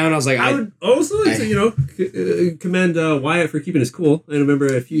stuff down. I was like, I would also like to, commend Wyatt for keeping his cool. I remember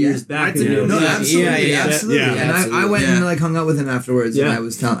a few years back. No, absolutely. Yeah. Absolutely. Yeah, And I went and like hung out with him afterwards, and I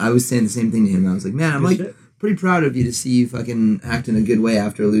was saying the same thing to him. I was like, man, I'm like pretty proud of you to see you fucking act in a good way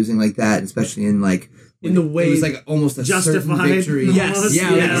after losing like that, especially in like. In the way it was like almost a certain justified victory. almost.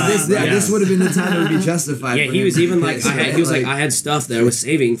 This would have been the time it would be justified. Yeah, for he him. was even like, I had stuff that I was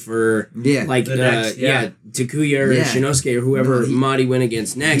saving for, like, the next, Takuya or Shinosuke or whoever Marty went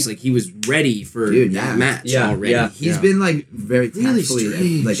against next. Like, he was ready for that match already. Yeah. He's been like very tactfully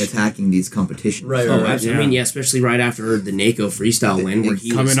strange. like attacking these competitions. Right. I mean, especially right after the Nako freestyle win, where he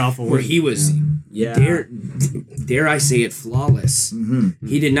Coming was, off a where win. he was, dare I say it, flawless. Mm-hmm.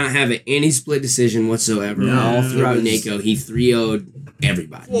 He did not have any split decision whatsoever. All throughout Nako, he 3-0'd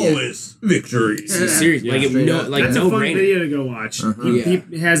everybody. Flawless victory. Seriously, That's no a fun brainer. video to go watch.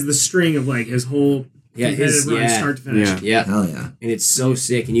 He has the string of like his whole competitive run start to finish. Yeah. Hell yeah. And it's so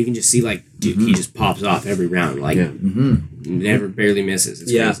sick, and you can just see like, dude, he just pops off every round, like never barely misses.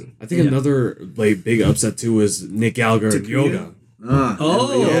 It's crazy. I think another like big upset too was Nick Gallagher and Yoga.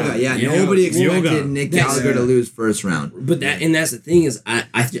 Yoga. Yeah. Nobody expected Nick Gallagher to lose first round. But that's the thing is,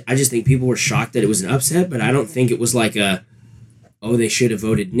 I just think people were shocked that it was an upset, but I don't think it was like they should have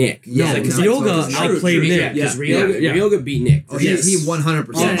voted Nick. Yeah, because Yoga outplayed Nick. Because Ryoga beat Nick. Oh, he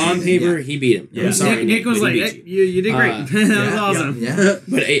 100%. On paper, he beat him. Yeah. I'm sorry, Nick was but like, he hey, beat you. you did great. That was awesome. Yeah.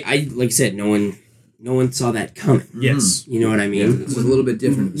 But I like I said, no one saw that coming. Yes. You know what I mean? It was a little bit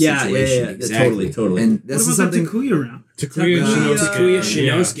different situation. Exactly. Totally. And What this about is something. the Takuya round? Takuya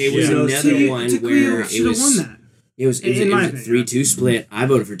Shinosuke was another one where it should have won was. that. It was In my a opinion. 3-2 split. I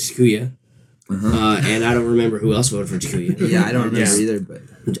voted for Takuya. And I don't remember who else voted for Takuya. Yeah, I don't remember either, but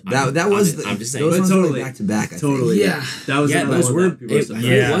that was I'm just saying. those ones Totally. were back to back. I think. Totally. Yeah. That was those another were. one that people were It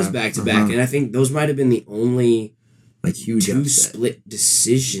surprised. was back to back, and I think those might have been the only Like huge two upset. split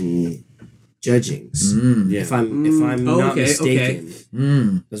decision judgings. Yeah. If I'm not mistaken,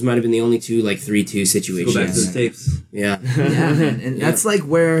 Mm. those might have been the only two like 3-2 situations. Go back to the tapes. Yeah. Yeah, man. And that's like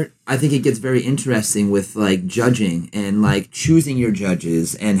where I think it gets very interesting with like judging and like choosing your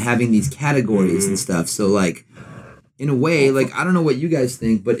judges and having these categories and stuff. So like in a way, like I don't know what you guys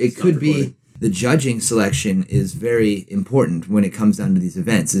think, but it could be the judging selection is very important when it comes down to these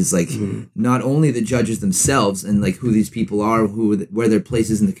events. Is like not only the judges themselves and like who these people are, where their place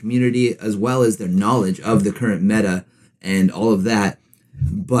is in the community, as well as their knowledge of the current meta and all of that,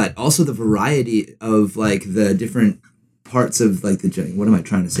 but also the variety of like the different parts of like the judging. What am I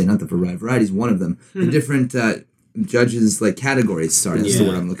trying to say? Not the variety. Variety is one of them. The different judges like categories. Sorry, that's the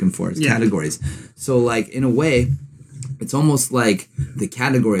word I'm looking for. Is categories. So like in a way, it's almost like the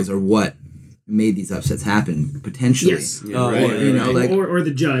categories are what made these upsets happen potentially. Yes. Or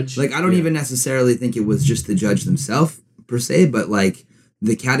the judge. Like I don't even necessarily think it was just the judge themselves per se, but like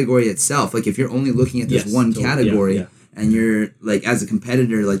the category itself. Like if you're only looking at this one category and you're like as a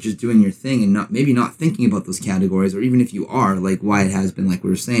competitor, like just doing your thing and maybe not thinking about those categories, or even if you are, like why it has been, like we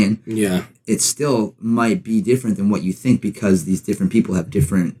were saying, it still might be different than what you think because these different people have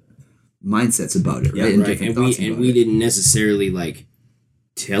different mindsets about it, right? And different thoughts about we it. didn't necessarily like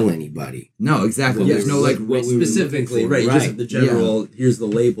tell anybody. No, exactly. There's no like what specifically, right? Just the general. Here's the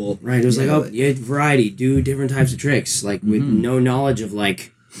label. Right. It was like, variety. Do different types of tricks, like with no knowledge of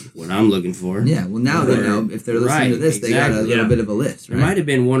like what I'm looking for. Yeah, well, now they know. If they're listening to this, they got a little bit of a list, right? There might have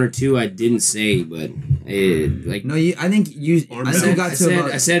been one or two I didn't say, but no, I think you got to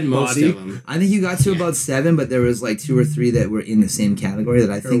about. I said most of them. I think you got to about 7, but there was like 2 or 3 that were in the same category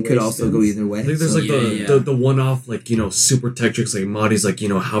that I think could also go either way. I think there's the one-off super tech tricks like Marty's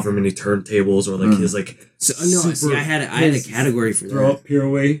however many turntables or his I had a category for that. Throw up, peer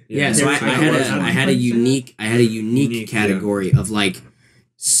away. Yeah, so I had a unique category of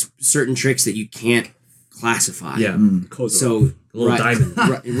certain tricks that you can't classify. Yeah. So little diamond.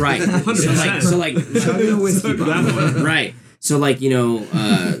 Right. 100%. Right. So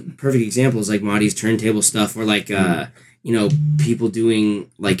perfect examples like Marty's turntable stuff, or people doing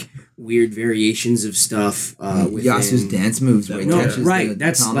weird variations of stuff. Yasu's dance moves where he catches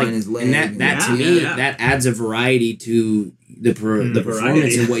the tom on his leg. And that to me that adds a variety to the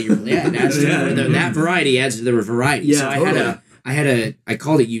performance and what you're. Yeah, that variety adds to the variety. Yeah, so I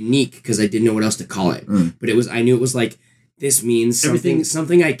called it unique because I didn't know what else to call it. But I knew it was this means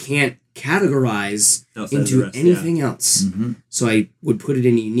something I can't categorize into anything else. Mm-hmm. So I would put it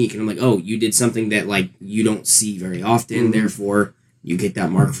in unique, and I'm like, oh, you did something that you don't see very often, therefore you get that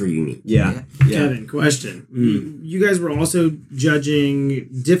mark for unique. Yeah. Kevin, question. You guys were also judging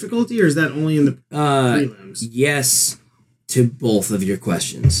difficulty, or is that only in the prelims? Yes. To both of your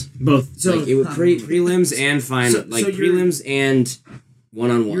questions. Both. So it was prelims and final, prelims and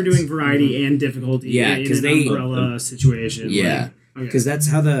one-on-ones. You're doing variety and difficulty. Yeah, because they umbrella situation. Yeah, because that's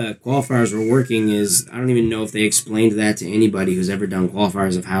how the qualifiers were working. Is I don't even know if they explained that to anybody who's ever done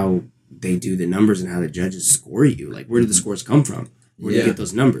qualifiers of how they do the numbers and how the judges score you. Where do the scores come from? Where do you get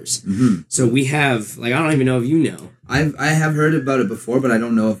those numbers? Mm-hmm. So we have I don't even know if you know. I have heard about it before, but I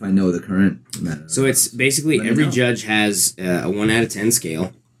don't know if I know the current matter. So it's basically every judge has a 1 out of 10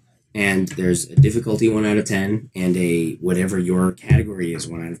 scale, and there's a difficulty 1 out of 10 and a whatever your category is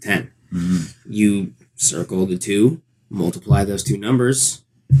 1 out of 10. Mm-hmm. You circle the 2, multiply those 2 numbers,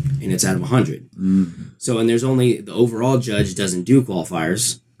 and it's out of 100. Mm-hmm. So and there's only the overall judge doesn't do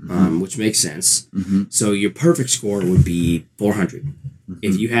qualifiers, which makes sense. Mm-hmm. So your perfect score would be 400.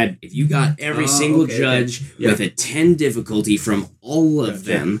 If you got every single judge with a 10 difficulty from all of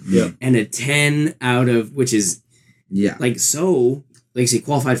them and a 10 out of which is say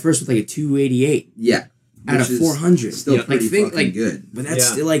qualified first with a 288 out of 400 still pretty fucking good, but that's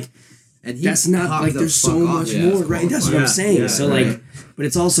still and that's not there's so much more, right? That's what I'm saying. But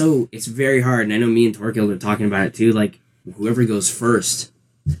it's very hard, and I know me and Torkild are talking about it too. Whoever goes first.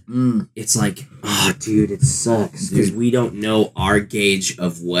 It's oh, dude, it sucks because we don't know our gauge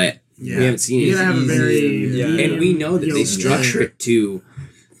of what we haven't seen. You gotta have a very and we know that they structure it to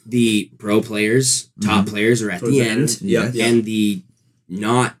the pro players, top players are at the end, and the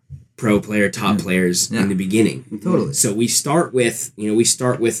not pro player, top players in the beginning. Totally. So we start with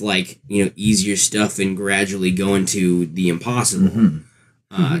easier stuff and gradually go into the impossible.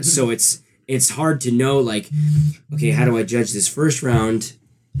 So it's hard to know okay, how do I judge this first round?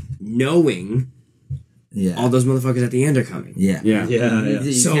 Knowing all those motherfuckers at the end are coming. You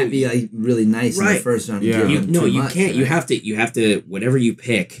can't be really nice in the first round. You can't. Right? You have to whatever you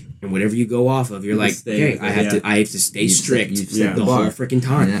pick and whatever you go off of. You're okay, I have to stay strict the whole freaking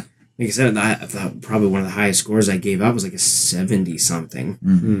time. Yeah. Like I said, I thought probably one of the highest scores I gave out was a 70 something.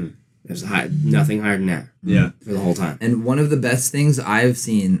 Mm-hmm. It was nothing higher than that. Yeah, for the whole time. And one of the best things I've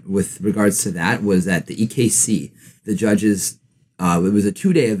seen with regards to that was at the EKC, the judges. It was a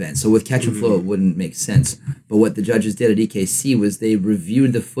 2-day event, so with Catch and Flow it wouldn't make sense. But what the judges did at EKC was they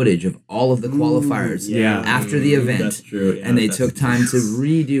reviewed the footage of all of the qualifiers after the event. That's true. Yeah, and they took time to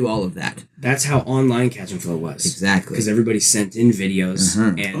redo all of that. That's how online Catch and Flow was. Exactly. Because everybody sent in videos.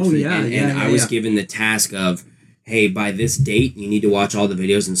 And I was given the task of, hey, by this date, you need to watch all the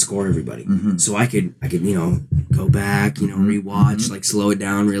videos and score everybody. So I could go back, rewatch, slow it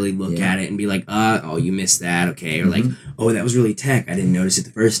down, really look at it and be oh, you missed that, okay. Or oh, that was really tech. I didn't notice it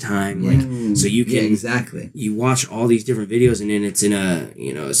the first time. So you can you watch all these different videos and then it's in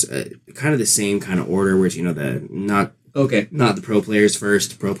it's kind of the same kind of order where it's, not the pro players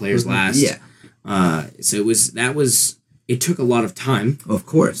first, pro players last. So it took a lot of time. Of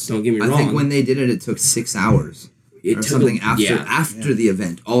course. Don't get me wrong. I think when they did it, it took 6 hours. After the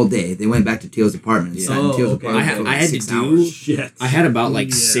event all day. They went back to Teal's apartment. I had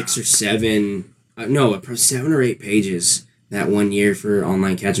about 6 or 7 7 or 8 pages that one year for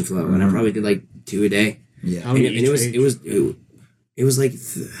online Catch and Flow, and I probably did 2 a day. And it was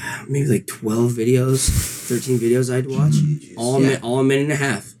maybe 12 videos, 13 videos I had to watch, all a minute and a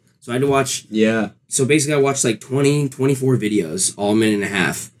half. So I had to watch. So basically I watched 20, 24 videos, all a minute and a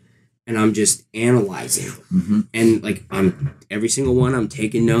half. and I'm just analyzing. And like I'm every single one, I'm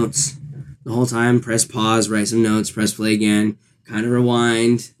taking notes the whole time. Press pause, write some notes, press play again, kind of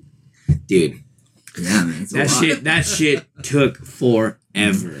rewind. Dude, Yeah, man. It's a lot. that shit took forever.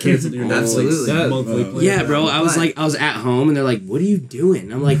 Absolutely. Yeah, bro. I was at home and they're like, "What are you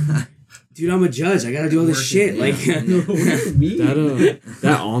doing?" I'm like, "Dude, I'm a judge. I gotta do all this shit." Like,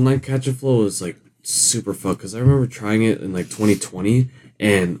 That online catch and flow is like super fun because I remember trying it in like 2020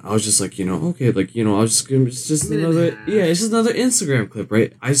 and I was just like, okay, like, I was just gonna, it's just another Instagram clip,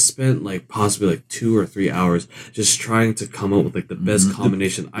 right? I spent like possibly like 2 or 3 hours just trying to come up with like the best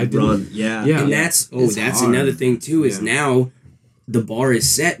combination. I did Run, yeah. and that's hard. another thing too is now the bar is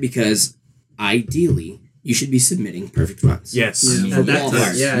set because ideally you should be submitting perfect runs. Yes. For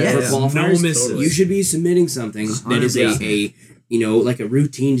qualifiers. For qualifiers, No misses. you should be submitting something that is a like a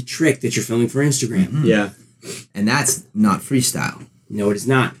routine trick that you're filming for Instagram. Yeah. And that's not freestyle. No, it is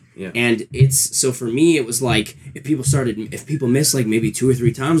not. Yeah. And it's so for me, it was like if people miss like maybe 2 or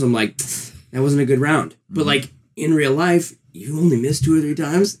 3 times, I'm like, that wasn't a good round. But like in real life, you only miss 2 or 3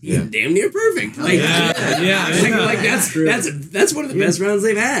 times, you're damn near perfect. Like, like that's one of the best rounds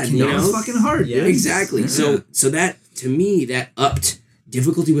they've had. It's fucking hard. Yeah. Exactly. So that to me, that upped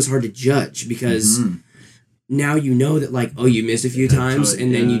difficulty was hard to judge because now you know that like, oh, you missed a few times,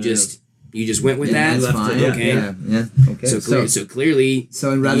 and then you just went with that. That's fine. Okay. Yeah. Okay. So clearly.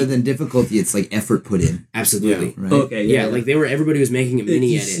 So rather than difficulty, it's like effort put in. Absolutely. Right. Okay. Yeah, like everybody was making a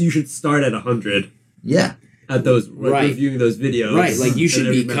mini edit. You should start at 100 Yeah. at those Right. reviewing those videos. Right, like you should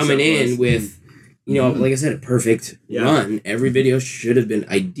And be every coming mess up in was- with, like I said, a perfect run. Every video should have been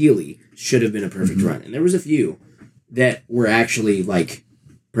a perfect run. And there was a few that were actually like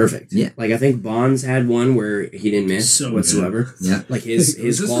perfect. Yeah. Like I think Bonds had one where he didn't miss So whatsoever. Yeah. Like his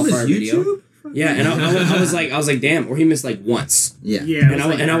Was this from qualifier his video. YouTube? Yeah, and I was like, damn, or he missed like once. Yeah. Yeah.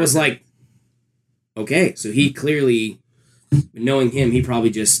 And I was like, okay, so he clearly, knowing him, he probably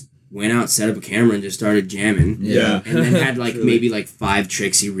just went out, set up a camera, and just started jamming. Yeah. And then had like maybe like 5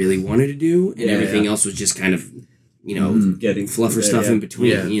 tricks he really wanted to do, and everything else was just kind of, Getting fluffer stuff in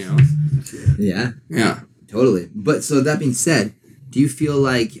between. Yeah. Yeah. Yeah. Totally. But so that being said, do you feel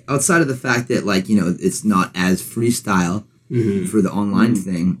like outside of the fact that like, it's not as freestyle for the online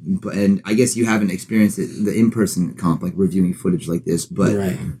thing, but and I guess you haven't experienced it, the in-person comp, like reviewing footage like this, but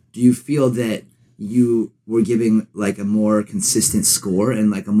Right. do you feel that you were giving like a more consistent score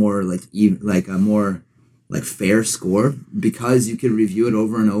and like a more like a more like fair score because you could review it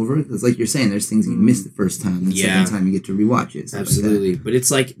over and over? Because like you're saying, there's things you missed the first time, and the Yeah. second time you get to rewatch it. stuff like that. Absolutely. But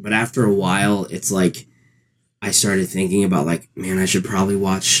it's like, but after a while, it's like, I started thinking about like, man, I should probably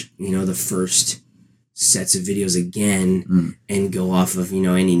watch, the first sets of videos again and go off of,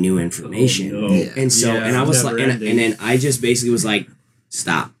 any new information. Oh, no. Yeah. And so, Yeah, and I was never like, and ending. then I just basically was like,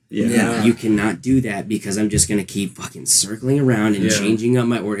 stop. Yeah. You cannot do that because I'm just going to keep fucking circling around and changing up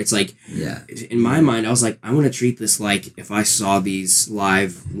my order. It's like, Yeah. in my mind, I was like, I want to treat this like if I saw these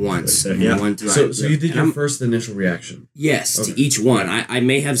live once, Yeah. one time. So you did And your I'm- first initial reaction. Yes, Okay. to each one. I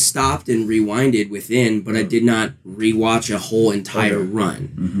may have stopped and rewinded within, but I did not rewatch a whole entire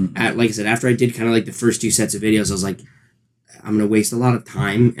run. Like I said, after I did kind of like the first 2 sets of videos, I was like, I'm gonna waste a lot of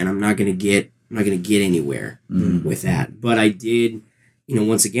time, and I'm not gonna get anywhere with that. But I did,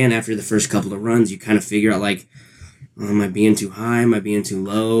 once again after the first couple of runs, you kind of figure out like, am I being too high? Am I being too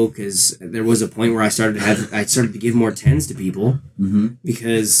low? Because there was a point where I started to give more 10s to people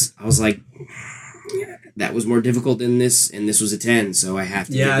because I was like, that was more difficult than this, and this was a 10, so I have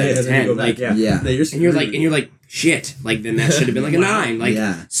to give that a then 10. you go back, Like, Yeah. No, you're and you're like, shit. Like then that should have been like a 9. Like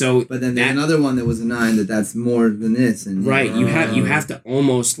Yeah. so. But then there's another one that was a 9 that's more than this, and Right, you have to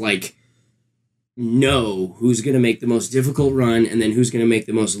almost like know who's gonna make the most difficult run, and then who's gonna make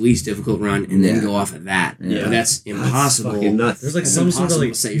the most least difficult run, and then Yeah. go off of that. Yeah. But that's impossible. fucking nuts. There's like It's some sort of impossible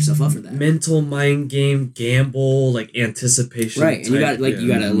like to set yourself up for that. mental mind game, gamble, like anticipation. Right, and you type- got you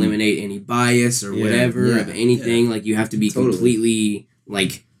got to eliminate any bias or Yeah. whatever Yeah. of anything. Like you have to be Totally. completely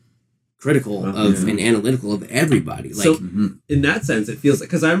like critical of and analytical of everybody. Like So in that sense, it feels like,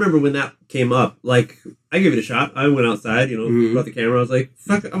 because I remember when that came up, like I gave it a shot. I went outside, brought the camera. I was like,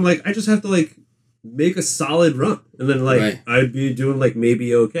 fuck. I'm like, I just have to like make a solid run, and then like Right. I'd be doing like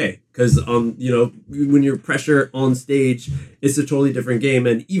maybe okay, because when you're pressure on stage, it's a totally different game,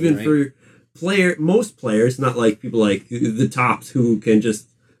 and even Right. for most players, not like people like the tops who can just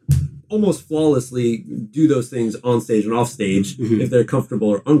almost flawlessly do those things on stage and off stage if they're comfortable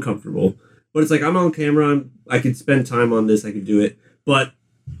or uncomfortable. But it's like, I'm on camera, I could spend time on this, I could do it. But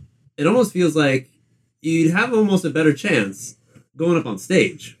it almost feels like you'd have almost a better chance going up on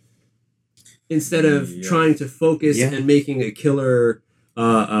stage instead of trying to focus and making a killer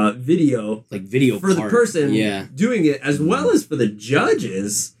video like video for the person Yeah. doing it, as well as for the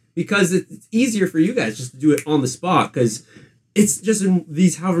judges, because it's easier for you guys just to do it on the spot, because it's just in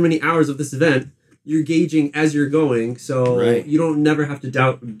these however many hours of this event you're gauging as you're going, so Right. you don't never have to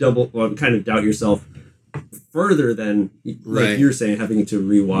doubt yourself further than like Right. you're saying, having to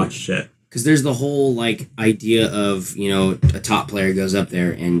rewatch shit. Because there's the whole like idea of, you know, a top player goes up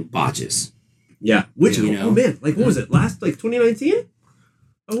there and botches. Yeah, which You know? oh man, like what was it last, like 2019?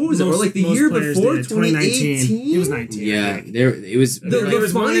 Oh, what was it? Or like the Most year players before, did. 2018? It was 19. Yeah, I think. there it was. The There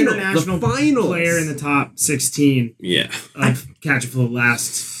was one final- international the finals. player in the top 16 yeah, of Catch a Flow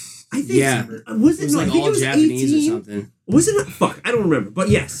last. I think Yeah. Was it it? was No, I like think all it was Japanese 18. or something. Was it? Fuck, I don't remember. But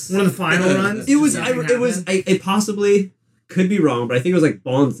yes, One of the final runs. it was. Something It was. happened. I possibly could be wrong, but I think it was like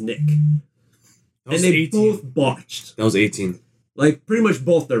Bonds Nick, That was and they 18. both botched. That was 18. Like pretty much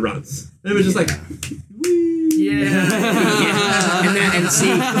both their runs. And it was just like, Yeah.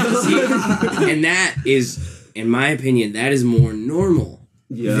 And that is, in my opinion, that is more normal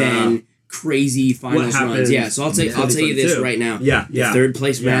than crazy finals happens- runs. Yeah, so I'll tell you this 2022. right now. Yeah, The yeah. third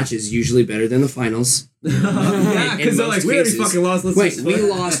place Yeah. match is usually better than the finals. yeah, in because they're like, most we already cases- fucking lost. Let's Wait, just we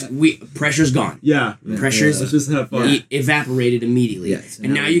lost. Pressure's gone. Yeah, Pressure's let's just have fun. evaporated immediately. Yeah, so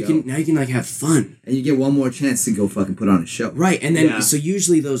and now now we you go. can like have fun. And you get one more chance to go fucking put on a show. Right, and then Yeah. so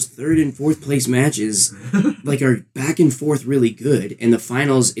usually those third and fourth place matches like are back and forth really good. In the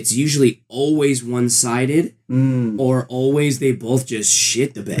finals, it's usually always one sided or always they both just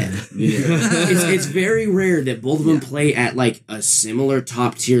shit the bed. It's very rare that both of them play at like a similar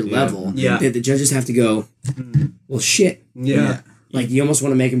top tier level. Yeah. That the judges have to go, well, shit. Yeah. Like you almost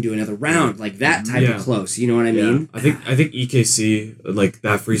want to make them do another round, like that type Yeah. of close. You know what I mean? I think EKC, like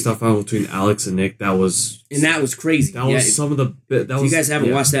that freestyle final between Alex and Nick, that was And that was crazy. that was some of the that if was. you guys haven't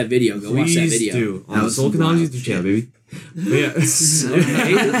yeah. watched that video, go watch that Please video. do That on the was Soul some Canoni's wild YouTube channel, baby. But yeah,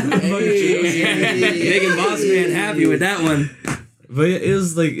 Making Boss Man happy with that one. But yeah, it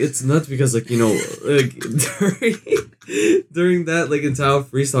was like it's nuts because like, you know, like during that like entire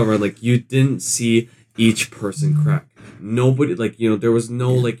freestyle run, like you didn't see each person crack. Nobody, like, you know, there was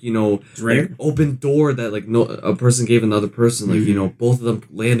no like, you know, rare. like, open door that like no a person gave another person. Like, you know, both of them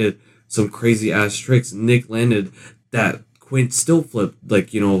landed some crazy ass tricks. Nick landed that quint still flip,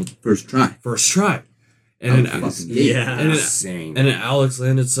 like, you know, First try. first try. And then, fucking Yeah. and then Insane. and then Alex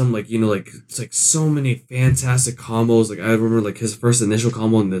landed some like, you know, like it's like so many fantastic combos. Like I remember like his first initial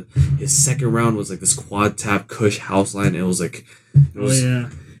combo and his second round was like this quad tap Kush house line. It was like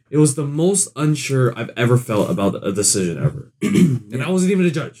it was the most unsure I've ever felt about a decision ever. And I wasn't even a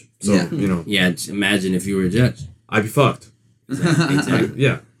judge. So, Yeah. you know, Yeah, just imagine if you were a judge. I'd be fucked. Exactly.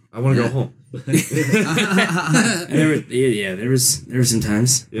 Yeah. I want to go home. There were some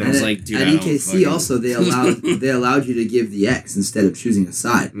times. Yeah. I was And like, dude, at I don't EKC fucking- also they allowed you to give the X instead of choosing a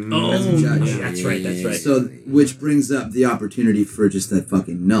side as a judge. yeah, that's right. That's right. So which brings up the opportunity for just that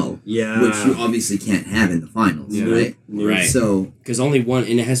fucking no, Yeah. which you obviously can't have in the finals, Yeah. right? Right. So Because only one,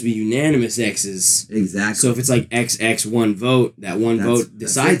 and it has to be unanimous X's. exactly. So if it's like XX one vote, that one vote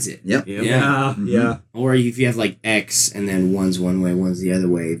decides it. Yep. Yep. Yeah. Yeah. Or if you have like X and then one's one way, one's the other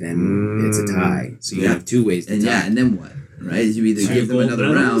way, then it's a tie. So you Yeah. have two ways to And tie. yeah, and then what? Right? You either Two give them gold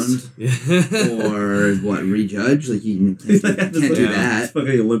another medals? round or what? Rejudge? Like you can't do It's that.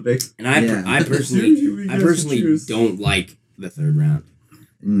 fucking Olympics. And I Yeah. personally don't like the third round.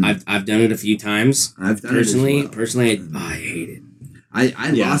 Mm. I've done it a few times. I've done Personally, it as well. personally, I hate it.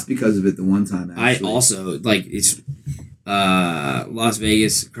 I Yeah. lost because of it the one time. I Actually. also like it's Las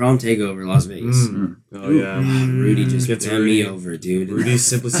Vegas, Chrome Takeover, Las Vegas. Oh yeah. Rudy just Gets bent me Rudy. over, dude. Rudy's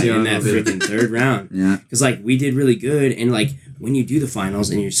simplicity in on that freaking third round. Yeah. Because like we did really good, and like when you do the finals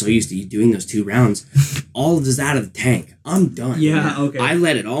and you're so used to doing those two rounds, all of this out of the tank. I'm done. Yeah. Okay. I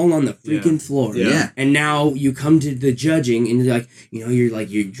let it all on the freaking floor. Yeah. And now you come to the judging and you're like, you know, your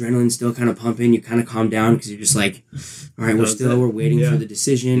adrenaline's still kind of pumping. You kind of calm down because you're just like, all right, we're waiting Yeah. for the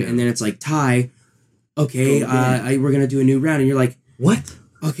decision, Yeah. and then it's like tie. Okay, we're gonna do a new round, and you're like, What?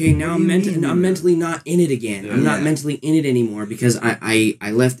 okay, now I'm mentally not in it again. I'm not Yeah. mentally in it anymore because I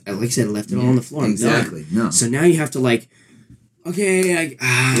left, like I said, I left it all on the floor. I'm done. Exactly. No. So now you have to like, okay,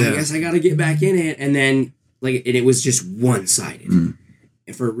 I guess I got to get back in it, and then like it was just one sided. Mm.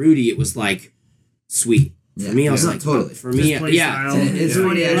 And for Rudy, it was like sweet. Yeah. For me, I was Yeah, like, totally. For me, Just play yeah, style. It's Yeah.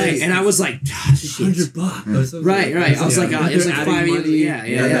 funny, right. actually. And I was like, shit. $100. Right. I was like, it's like Adding 5 years. money. Yeah.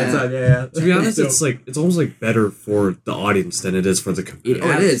 Yeah. To be honest, it's almost like better for the audience than it is for the It, competitor.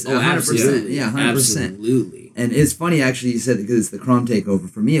 Oh, it is. Oh, 100%. absolutely. Yeah, 100%. Absolutely. And it's funny, actually, you said because it's the Chrome takeover.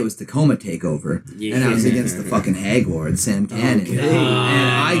 For me, it was Tacoma takeover. Yeah. And I was against the fucking Hag Lord, Sam Cannon. God.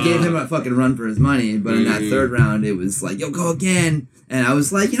 And I gave him a fucking run for his money. But in that third round, it was like, yo, go again. And I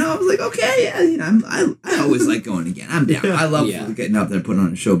was like, okay, yeah, I always like going again. I'm down. I love getting up there and putting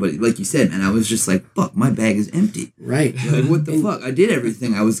on a show. But like you said, man, I was just like, fuck, my bag is empty. Right. Like, what the fuck? I did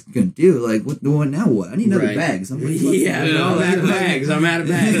everything I was going to do. Like, what now what? I need another bags. I'm I'm out of bags. I'm out of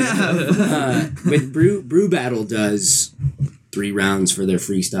bags. But Brew Battle does 3 rounds for their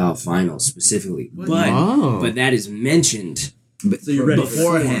freestyle final specifically. But that is mentioned so you're ready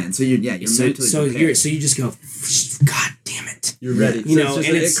beforehand. So you're mentally prepared. So you just go, God damn it. You're ready. You know, and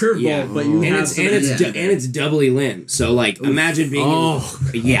it's a curveball, but you have and it's doubly limb. So like imagine being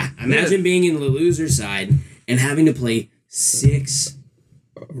imagine being in the loser side and having to play 6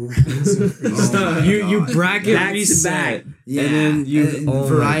 rounds of freestyle. You bracket back to back. Yeah. And then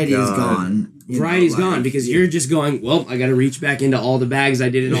variety is gone. Variety's gone because you're just going, well, I got to reach back into all the bags I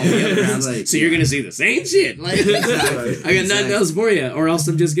did in all the other rounds. Like, so you're going to see the same shit. Like, I got nothing else for you. Or else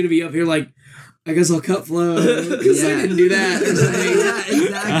I'm just going to be up here like, I guess I'll cut flow because I didn't do that.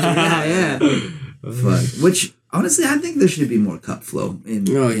 Exactly. Fuck. Which, honestly, I think there should be more cut flow in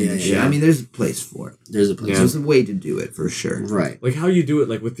the shit. I mean, there's a place for it. There's a place. There's a way to do it for sure. Right. Like how you do it,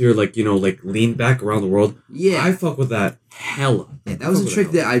 like with your lean back around the world. Yeah. I fuck with that hella. Yeah, that was a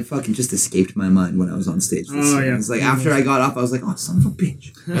trick that I fucking just escaped my mind when I was on stage. It was like after I got off, I was like, oh, son of a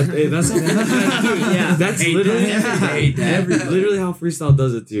bitch. That's literally how freestyle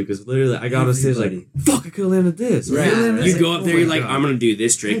does it to you. Because literally, I got on stage like, fuck, I could have landed this. Right. You go up there, you're like, I'm gonna do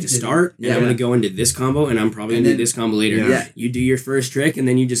this trick to start, and I'm gonna go into this combo, and I'm probably gonna do this combo later. Yeah. You do your first trick, and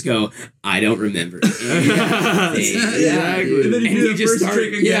then you just go, I don't remember. Exactly. And then you do the first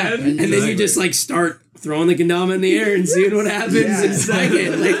trick again. And then you just like start throwing the kendama in the air and seeing what happens in a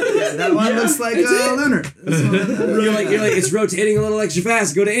second. Like, that one looks like a lunar. You're like, it's rotating a little extra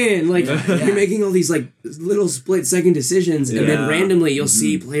fast. Go to in. Like you're making all these like little split second decisions, and then randomly you'll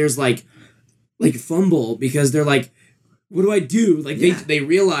see players like fumble because they're like, what do I do? Like they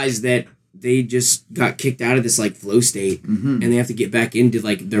realize that they just got kicked out of this like flow state, and they have to get back into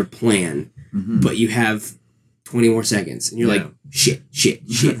like their plan. But you have 20 more seconds, and you're like, shit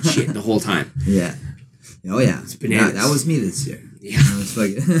the whole time. Yeah. Oh yeah, it's bananas. That was me this year. Yeah, it's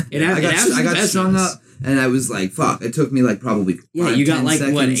fucking. I got strung up, and I was like, "Fuck!" It took me like probably you got like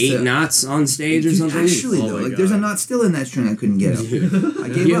what 8 knots on stage or something. Actually, though, like there's a knot still in that string I couldn't get up. I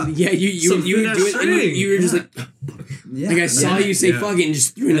gave up. Yeah, you would do it, and you were just like. Like I saw you say fuck it and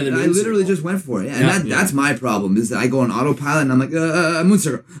just threw another moon I literally just went for it. Yeah, and that's my problem is that I go on autopilot and I'm like, moon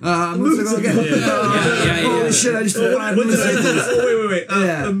circle. Moon circle again. Holy shit, I just did a moon circle. Wait.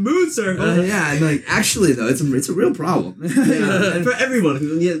 A moon circle? Yeah, and like, actually though, it's a real problem. For everyone.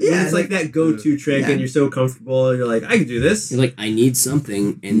 It's like that go-to trick and you're so comfortable and you're like, I can do this. You're like, I need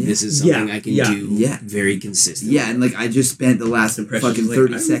something and this is something I can do very consistently. Yeah, and like I just spent the last fucking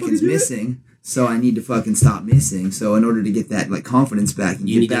 30 seconds missing. So I need to fucking stop missing. So in order to get that like confidence back and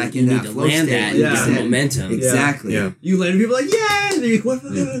get back in that flow state, get the momentum. Exactly. Yeah. You land people like, yeah, and then you go, what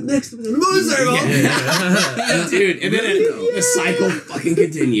next? Moon circle. Dude, and then the cycle fucking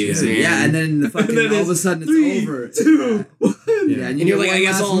continues. Yeah, and then all of a sudden it's over. 2, 1. Yeah, and you're like, I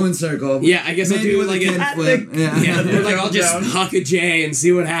guess I'll moon circle. Yeah, I guess I'll do like a flip. Yeah, or like I'll just huck a J and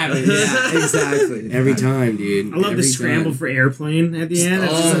see what happens. Yeah, exactly. Every time, dude. I love the scramble for airplane at the end.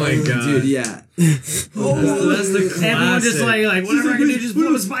 Oh my god, dude. Yeah. That's the classic. Everyone just like whatever I can do, just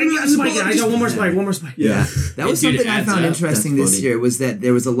pull a spike. Yeah, spike. I got one more spike. Yeah, that was something I found interesting this year. Was that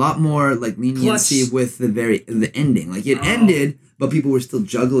there was a lot more like leniency with the ending. Like it ended, but people were still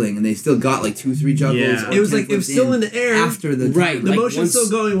juggling, and they still got like 2-3 juggles. Yeah. It was like it was still in the air after the right. The motion's still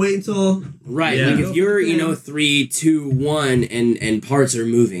going. Wait until like if you're 3, 2, 1 and parts are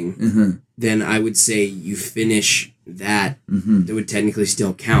moving, then I would say you finish that. That would technically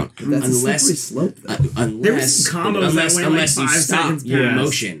still count, but that's unless a slope. Unless you stop your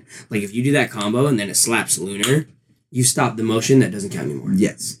motion. Like if you do that combo and then it slaps lunar, you stop the motion. That doesn't count anymore.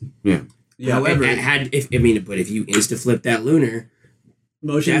 Yes. Yeah. However, if you insta flip that lunar,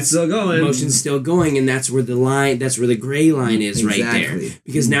 motion's still going. Motion's still going, and that's where the gray line is right there.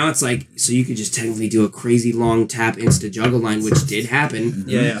 Because now it's like, so you could just technically do a crazy long tap insta juggle line, which did happen.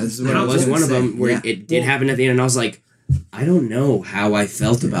 Yeah. That was one of them where it did happen at the end, and I was like, I don't know how I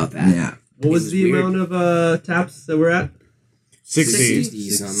felt about that. Yeah. What was the amount of taps that we're at? 60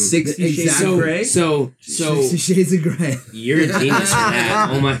 shades of gray. So 60 shades of gray. You're a genius for that.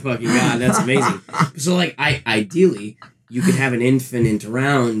 Oh my fucking god, that's amazing. So like, ideally, you could have an infinite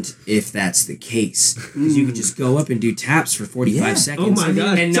round if that's the case. Because you could just go up and do taps for 45 seconds. Oh my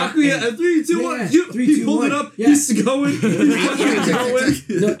god. And not, Takuya at 3, 2, 1. Yeah, Yep, 3, he 2, pulled 1. it up. Yeah. He's going. He's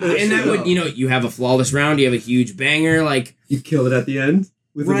going. And that would, you have a flawless round, you have a huge banger, like You kill it at the end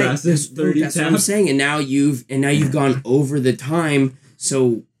with a massive 30 that's what I'm taps. saying. And now you've gone over the time.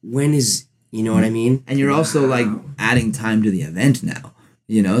 So when is, you know what I mean? And you're also like adding time to the event now.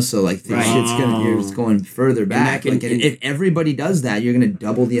 So like the Right. shit's you're just going further back. that can- Like, if everybody does that, you're gonna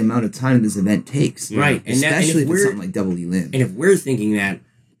double the amount of time this event takes. Right. And that- and Especially if if it's we're- something like Double Limb. And if we're thinking that,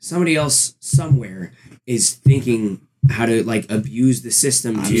 somebody else somewhere is thinking how to like abuse the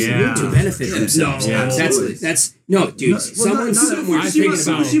system to benefit themselves. No. That's no, dude. someone somewhere is thinking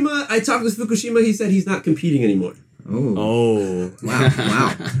about. Fukushima, I talked with Fukushima, he said he's not competing anymore. Oh.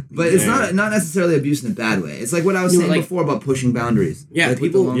 Wow. But it's not necessarily abuse in a bad way. It's like what I was saying like- before about pushing boundaries. Yeah, Like with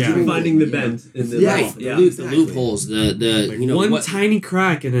people- the long yeah. rule. Finding the bend in the Yeah. law. Right, Yeah. the exactly. loopholes, the one tiny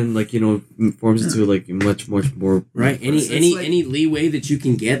crack, and then forms into like much more. right. It's Any like- any leeway that you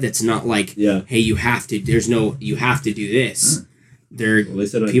can get that's not like, Yeah. hey, you have to. There's no, you have to do this. They're Well, they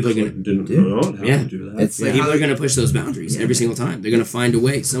said people are I gonna. didn't have Yeah. to do that. It's like People how- are going to push those boundaries every single time. They're going to find a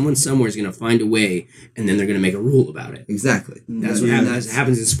way. Someone somewhere is going to find a way, and then they're going to make a rule about it. Exactly. That's what happens. It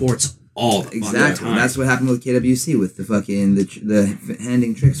happens in sports all the fucking Exactly. time. That's what happened with KWC with the fucking the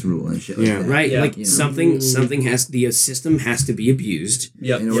handing tricks rule and shit like Yeah. that. right. Yeah. Like You know. something has the system has to be abused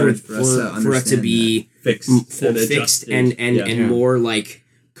Yep. In for, order for us to for us to understand be Fixed and fixed adjusted. and Yeah. more like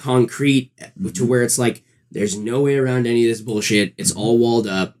concrete to where it's like there's no way around any of this bullshit. It's all walled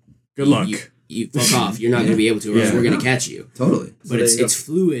up. Good You- luck. You fuck off. You're not going to be able to, or else Yeah. we're going to catch you. Totally. But there it's you go. it's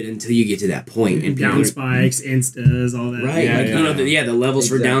fluid until you get to that point, and people Down are- spikes, instas, all that. right? Yeah, like yeah. the levels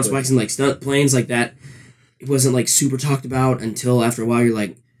for down Exactly. spikes and like stunt planes like that. It wasn't like super talked about until after a while. You're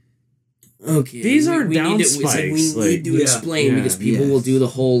like, okay, These are down need to, it's like, spikes, we like- need to Yeah. explain Yeah. because people Yes. will do the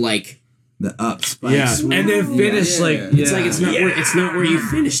whole like. The up spikes. Yeah, and then finish It's like it's not where you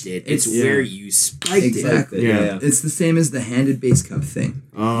finished it. It's Yeah. where you spiked Exactly. Yeah. It's the same as the handed base cup thing.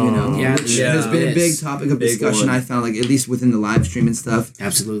 Oh. You know, Yeah, which yeah, has been a it big is. topic of Big discussion. one. I found, like, at least within the live stream and stuff it.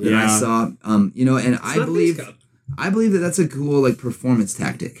 Absolutely. that Yeah. I saw. And It's I not believe base cup. that that's a cool like performance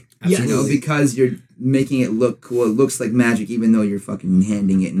tactic. Yes. You know, because you're making it look cool. It looks like magic, even though you're fucking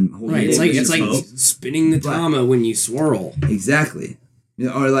handing it and holding Right. it. It's like with it's like smoke. spinning the But- tama when you swirl. exactly.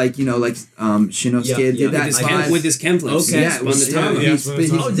 Or like Shinosuke Yeah, did yeah. that With this, slide. with this Kemflix. Okay. Yeah, Spun it was, the tama. yeah.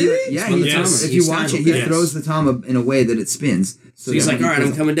 Oh, did he? Yeah, Spun the he tama. if Each you time. watch it, he Yes. throws the tama in a way that it spins. So he's that like, when all he right, I'm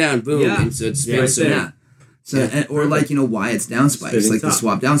pulls- coming down, boom, Yeah. and so it's Yeah, spins. So right there. Yeah. So or like Wyatt's down spikes, Spinning like the top.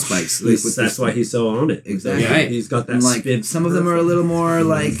 swap down spikes. Like with That's the, why he's so on it. Exactly. Right. He's got that and like spin. some of them are a little more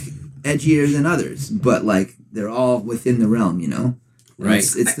like edgier than others, but like they're all within the realm, you know. And Right.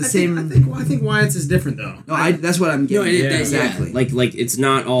 It's the I same. think Wyatt's is different though. No, that's what I'm No, getting. it, at. exactly. Exactly. Like it's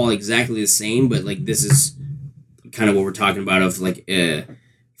not all exactly the same, but like this is kind of what we're talking about of like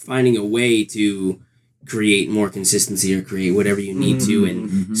finding a way to create more consistency or create whatever you need to.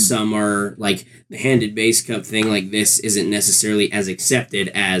 And some are like the handed base cup thing. Like this isn't necessarily as accepted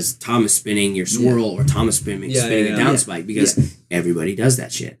as Thomas spinning your swirl or Thomas spinning Yeah, a yeah, down yeah. spike because everybody does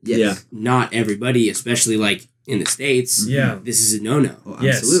that shit. Yes. Yeah. Not everybody, especially like in the States. Yeah. This is a no-no. Oh,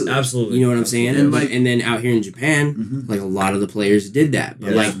 Yes, absolutely. absolutely. You know what I'm saying? And, And, like- and then out here in Japan, like a lot of the players did that. But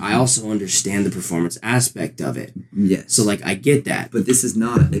Yeah. like I also understand the performance aspect of it. Yes. So like I get that. but this is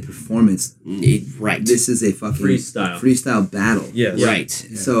not a performance. Right. This is a fucking Freestyle. battle. Yes. Right.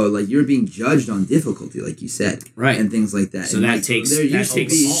 So like you're being judged on difficulty, like you said, Right. and things like that. So And, that like, takes there that used to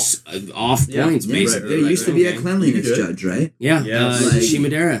takes be off Yeah. points yeah, basically. there used to be a Okay. cleanliness You can do it. judge, right? Yeah. Yes. Like-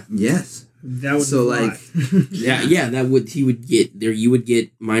 Shimadera. Yes. That would So, fly. like, Yeah. That would he would get there. You would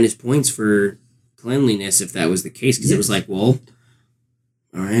get minus points for cleanliness if that was the case because it was like, well,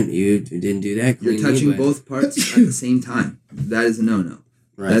 all right, you didn't do that. You're cleanly, touching but- both parts at the same time. That is a no-no.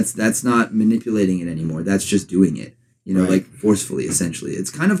 Right. That's not manipulating it anymore. That's just doing it. You know, Right. like forcefully, essentially. It's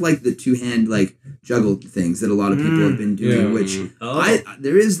kind of like the two-hand like juggle things that a lot of people have been doing. Yeah. Which Oh.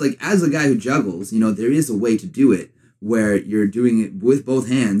 there is like as a guy who juggles, you know, there is a way to do it where you're doing it with both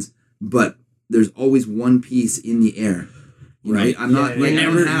hands, but there's always one piece in the air. You Right. know, I'm not. Yeah, like, I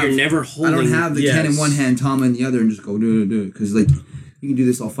don't you're have- never I holding. don't have the Ken in Yes. one hand, Tama in the other, and just go do because like you can do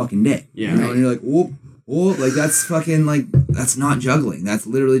this all fucking day. Yeah. You know, Right. and you're like whoop. Whoa, like that's fucking like that's not juggling. That's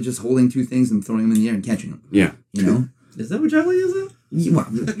literally just holding two things and throwing them in the air and catching them. Yeah. You know. Is that what juggling is though? Well, you know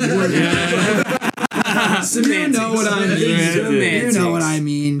what I mean. You know what I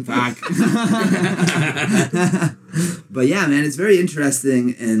mean. Fuck. But yeah, man, it's very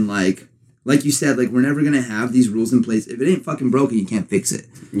interesting and like like you said, like we're never gonna have these rules in place. If it ain't fucking broken, you can't fix it.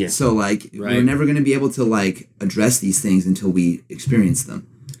 Yeah. So like we're never gonna be able to like address these things until we experience them.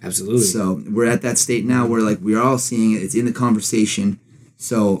 Absolutely. So we're at that state now where like we're all seeing it. It's in the conversation.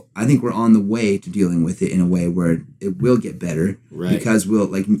 So I think we're on the way to dealing with it in a way where it will get better. Right. Because we'll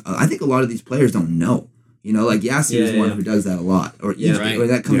like I think a lot of these players don't know. You know, like Yasu is one who does that a lot, or or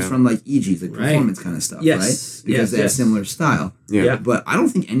that comes from like EGs, like performance kind of stuff, right? Because they have similar style. Yeah. But I don't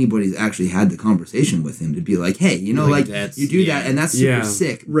think anybody's actually had the conversation with him to be like, hey, you know, like you do that, and that's super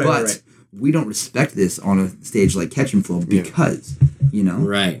sick, but we don't respect this on a stage like Catch and Flow because, you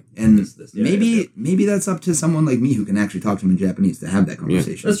know, and maybe that's up to someone like me who can actually talk to him in Japanese to have that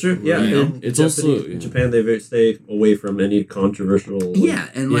conversation. That's true. Yeah, it's also in Japan they stay away from any controversial.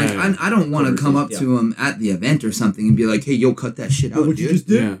 And like I don't want to come up to him at the event or something and be like, hey, yo, cut that shit out, dude. You just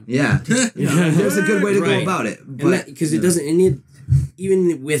did? Yeah. There's a good way to go about it, but because it doesn't.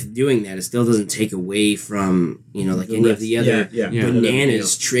 Even with doing that, it still doesn't take away from, you know, like any of the other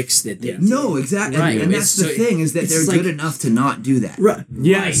bananas tricks that they do. No, exactly. Right. And that's the thing, is that they're good enough to not do that. Right.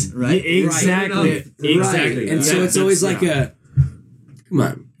 Yes. Right. Exactly. Exactly. And so it's always like a, come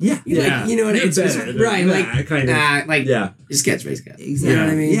on. Yeah. Like, you know what? It's right. Like, kind of. Like, just catchphrase guy. Exactly. You know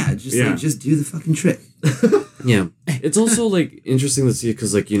what I mean? Yeah. Just like, just do the fucking trick. Yeah. It's also like interesting to see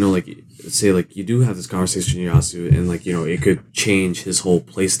because like, you know, like say like you do have this conversation with Yasu and like, you know, it could change his whole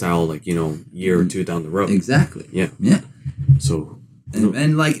play style like, you know, year or two down the road. Exactly. Yeah. So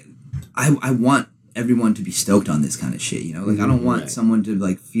and like I want everyone to be stoked on this kind of shit, you know? Like I don't want someone to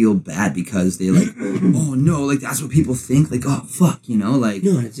like feel bad because they like oh no, like that's what people think, like oh fuck, you know, like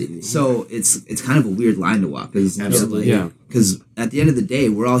so it's kind of a weird line to walk because because at the end of the day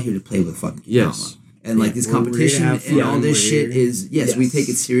we're all here to play with fucking Kitama. And like this competition and all this shit is we take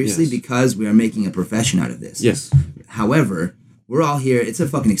it seriously because we are making a profession out of this. Yes. However, we're all here. It's a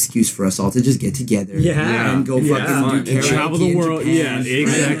fucking excuse for us all to just get together and go fucking do and travel the world. Japan,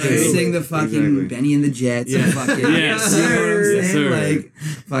 Exactly. Right? Sing the fucking Benny and the Jets. And fucking, you know what I'm saying? Like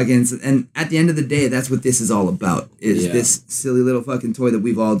fucking. And at the end of the day, that's what this is all about. Is this silly little fucking toy that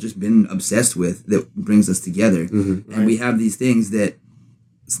we've all just been obsessed with that brings us together, and we have these things that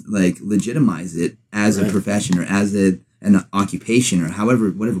like legitimize it as a profession or as an occupation or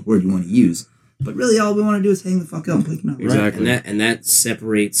whatever word you want to use. But really, all we want to do is hang the fuck out and play Konami. Exactly. And that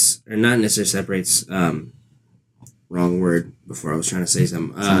separates, or not necessarily separates. Wrong word. Before I was trying to say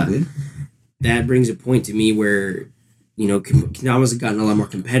something. That brings a point to me where, you know, Konami's gotten a lot more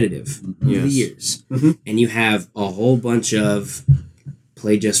competitive over the years, and you have a whole bunch of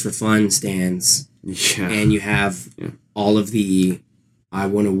play just for fun stands, and you have all of the I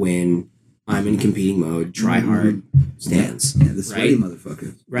want to win, I'm in competing mode, try hard stands. Yeah, the sweaty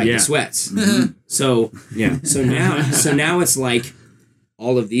motherfucker. Right, the sweats. So now it's like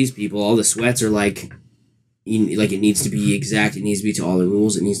all of these people, all the sweats are like it needs to be exact, it needs to be to all the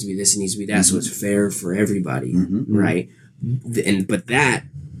rules, it needs to be this, it needs to be that, so it's fair for everybody, right? But that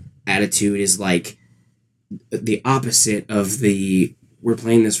attitude is like the opposite of the we're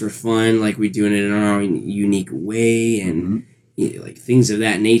playing this for fun, like we're doing it in our own unique way, and like things of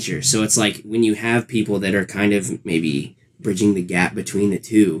that nature. So it's like when you have people that are kind of maybe bridging the gap between the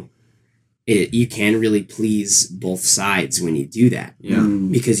two, you can really please both sides when you do that.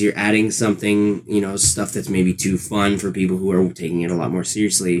 Because you're adding something, you know, stuff that's maybe too fun for people who are taking it a lot more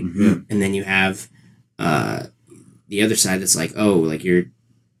seriously. And then you have the other side that's like, oh, like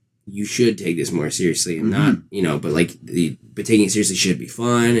you should take this more seriously and not, you know, but like but taking it seriously should be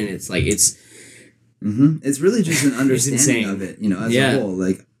fun. And it's like it's really just an understanding of it, you know, as a whole.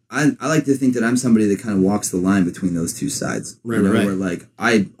 Like I like to think that I'm somebody that kind of walks the line between those two sides. Right. Where like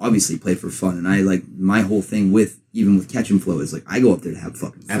I obviously play for fun, and I like my whole thing with Catch and Flow is like I go up there to have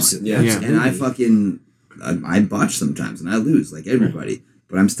fucking fun. Absolutely. And I fucking I botch sometimes and I lose like everybody.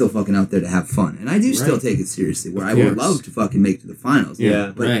 But I'm still fucking out there to have fun. And I do still take it seriously, where I would love to fucking make it to the finals.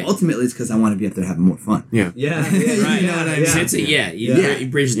 But ultimately it's because I want to be up there having more fun. You know what I mean? You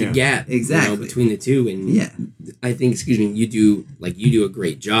bridge the gap exactly, you know, between the two. And I think, you do a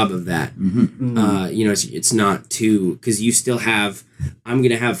great job of that. You know, it's not too, because you still have, I'm going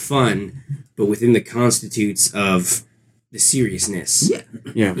to have fun, but within the constitutes of the seriousness.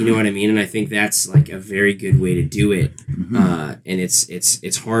 You know what I mean? And I think that's like a very good way to do it. And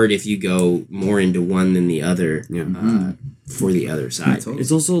it's hard if you go more into one than the other for the other side.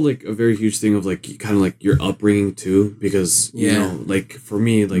 It's also like a very huge thing of like kind of like your upbringing too, because you know, like for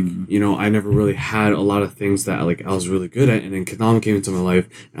me, like you know, I never really had a lot of things that like I was really good at, and then Konami came into my life,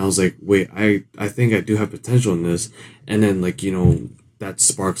 and I was like, wait, I think I do have potential in this, and then like, you know, that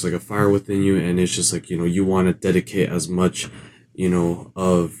sparks like a fire within you, and it's just like, you know, you want to dedicate as much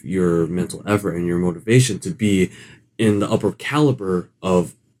of your mental effort and your motivation to be in the upper caliber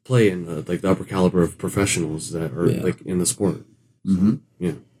of play and the upper caliber of professionals that are like in the sport. Mm-hmm.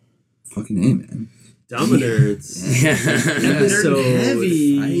 Yeah. Fucking A, man. Dominards. Episode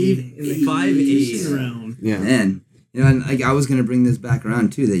heavy in the 5-8 round. Yeah. Man. And like I was gonna bring this back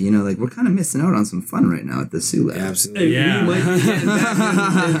around too. That like we're kind of missing out on some fun right now at the Sioux Lab. Absolutely. We might be getting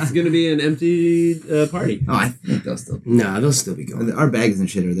back. It's going to be an empty party. Oh, I think they'll still. Nah, they'll still be going. Our bags and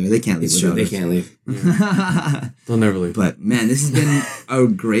shit are there. They can't leave. It's true. Without They us. can't leave. They'll never leave. But man, this has been a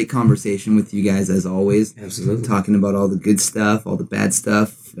great conversation with you guys as always. Absolutely. Talking about all the good stuff, all the bad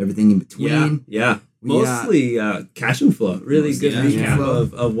stuff, everything in between. Yeah. Mostly cash and flow. Really good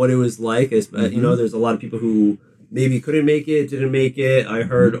recap of what it was like. There's a lot of people who maybe couldn't make it, didn't make it. I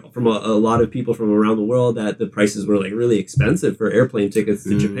heard from a lot of people from around the world that the prices were like really expensive for airplane tickets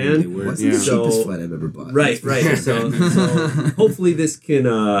to Japan. They were. What's the cheapest flight I've ever bought? Right. So hopefully this can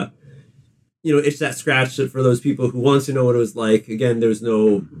itch that scratch for those people who want to know what it was like. Again, there's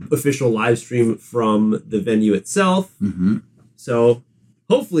no official live stream from the venue itself. Mm-hmm. So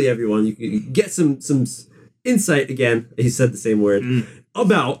hopefully everyone, you can get some insight again. He said the same word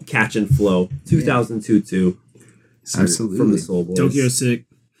about Catch and Flow 2002. Absolutely. From the Soul Boys. Tokyo's sick.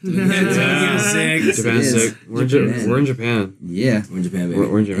 Japan's sick. We're in Japan. Yeah. We're in Japan, baby.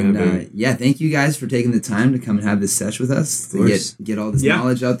 We're in Japan, And, baby. thank you guys for taking the time to come and have this sesh with us to get all this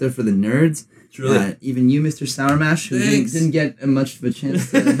knowledge out there for the nerds. Truly. Even you, Mr. Sourmash, who didn't get much of a chance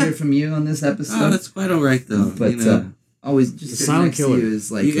to hear from you on this episode. Oh, that's quite all right though. But always just sitting silent next to killer. you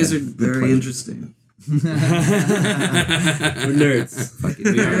is like you guys are the very pleasure. interesting. We're nerds. Fucking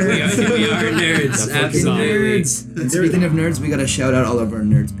We are nerds. Absolutely. And speaking of nerds, we gotta shout out all of our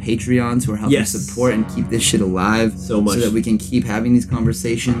nerds Patreons who are helping support and keep this shit alive So much. so that we can keep having these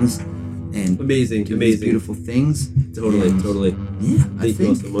conversations and Amazing. do these beautiful things. Totally. Yeah, Thank you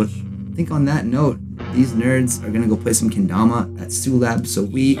all so much. I think on that note, these nerds are gonna go play some kendama at Sioux Lab, so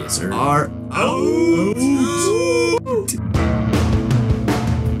we Yes, sir. are out.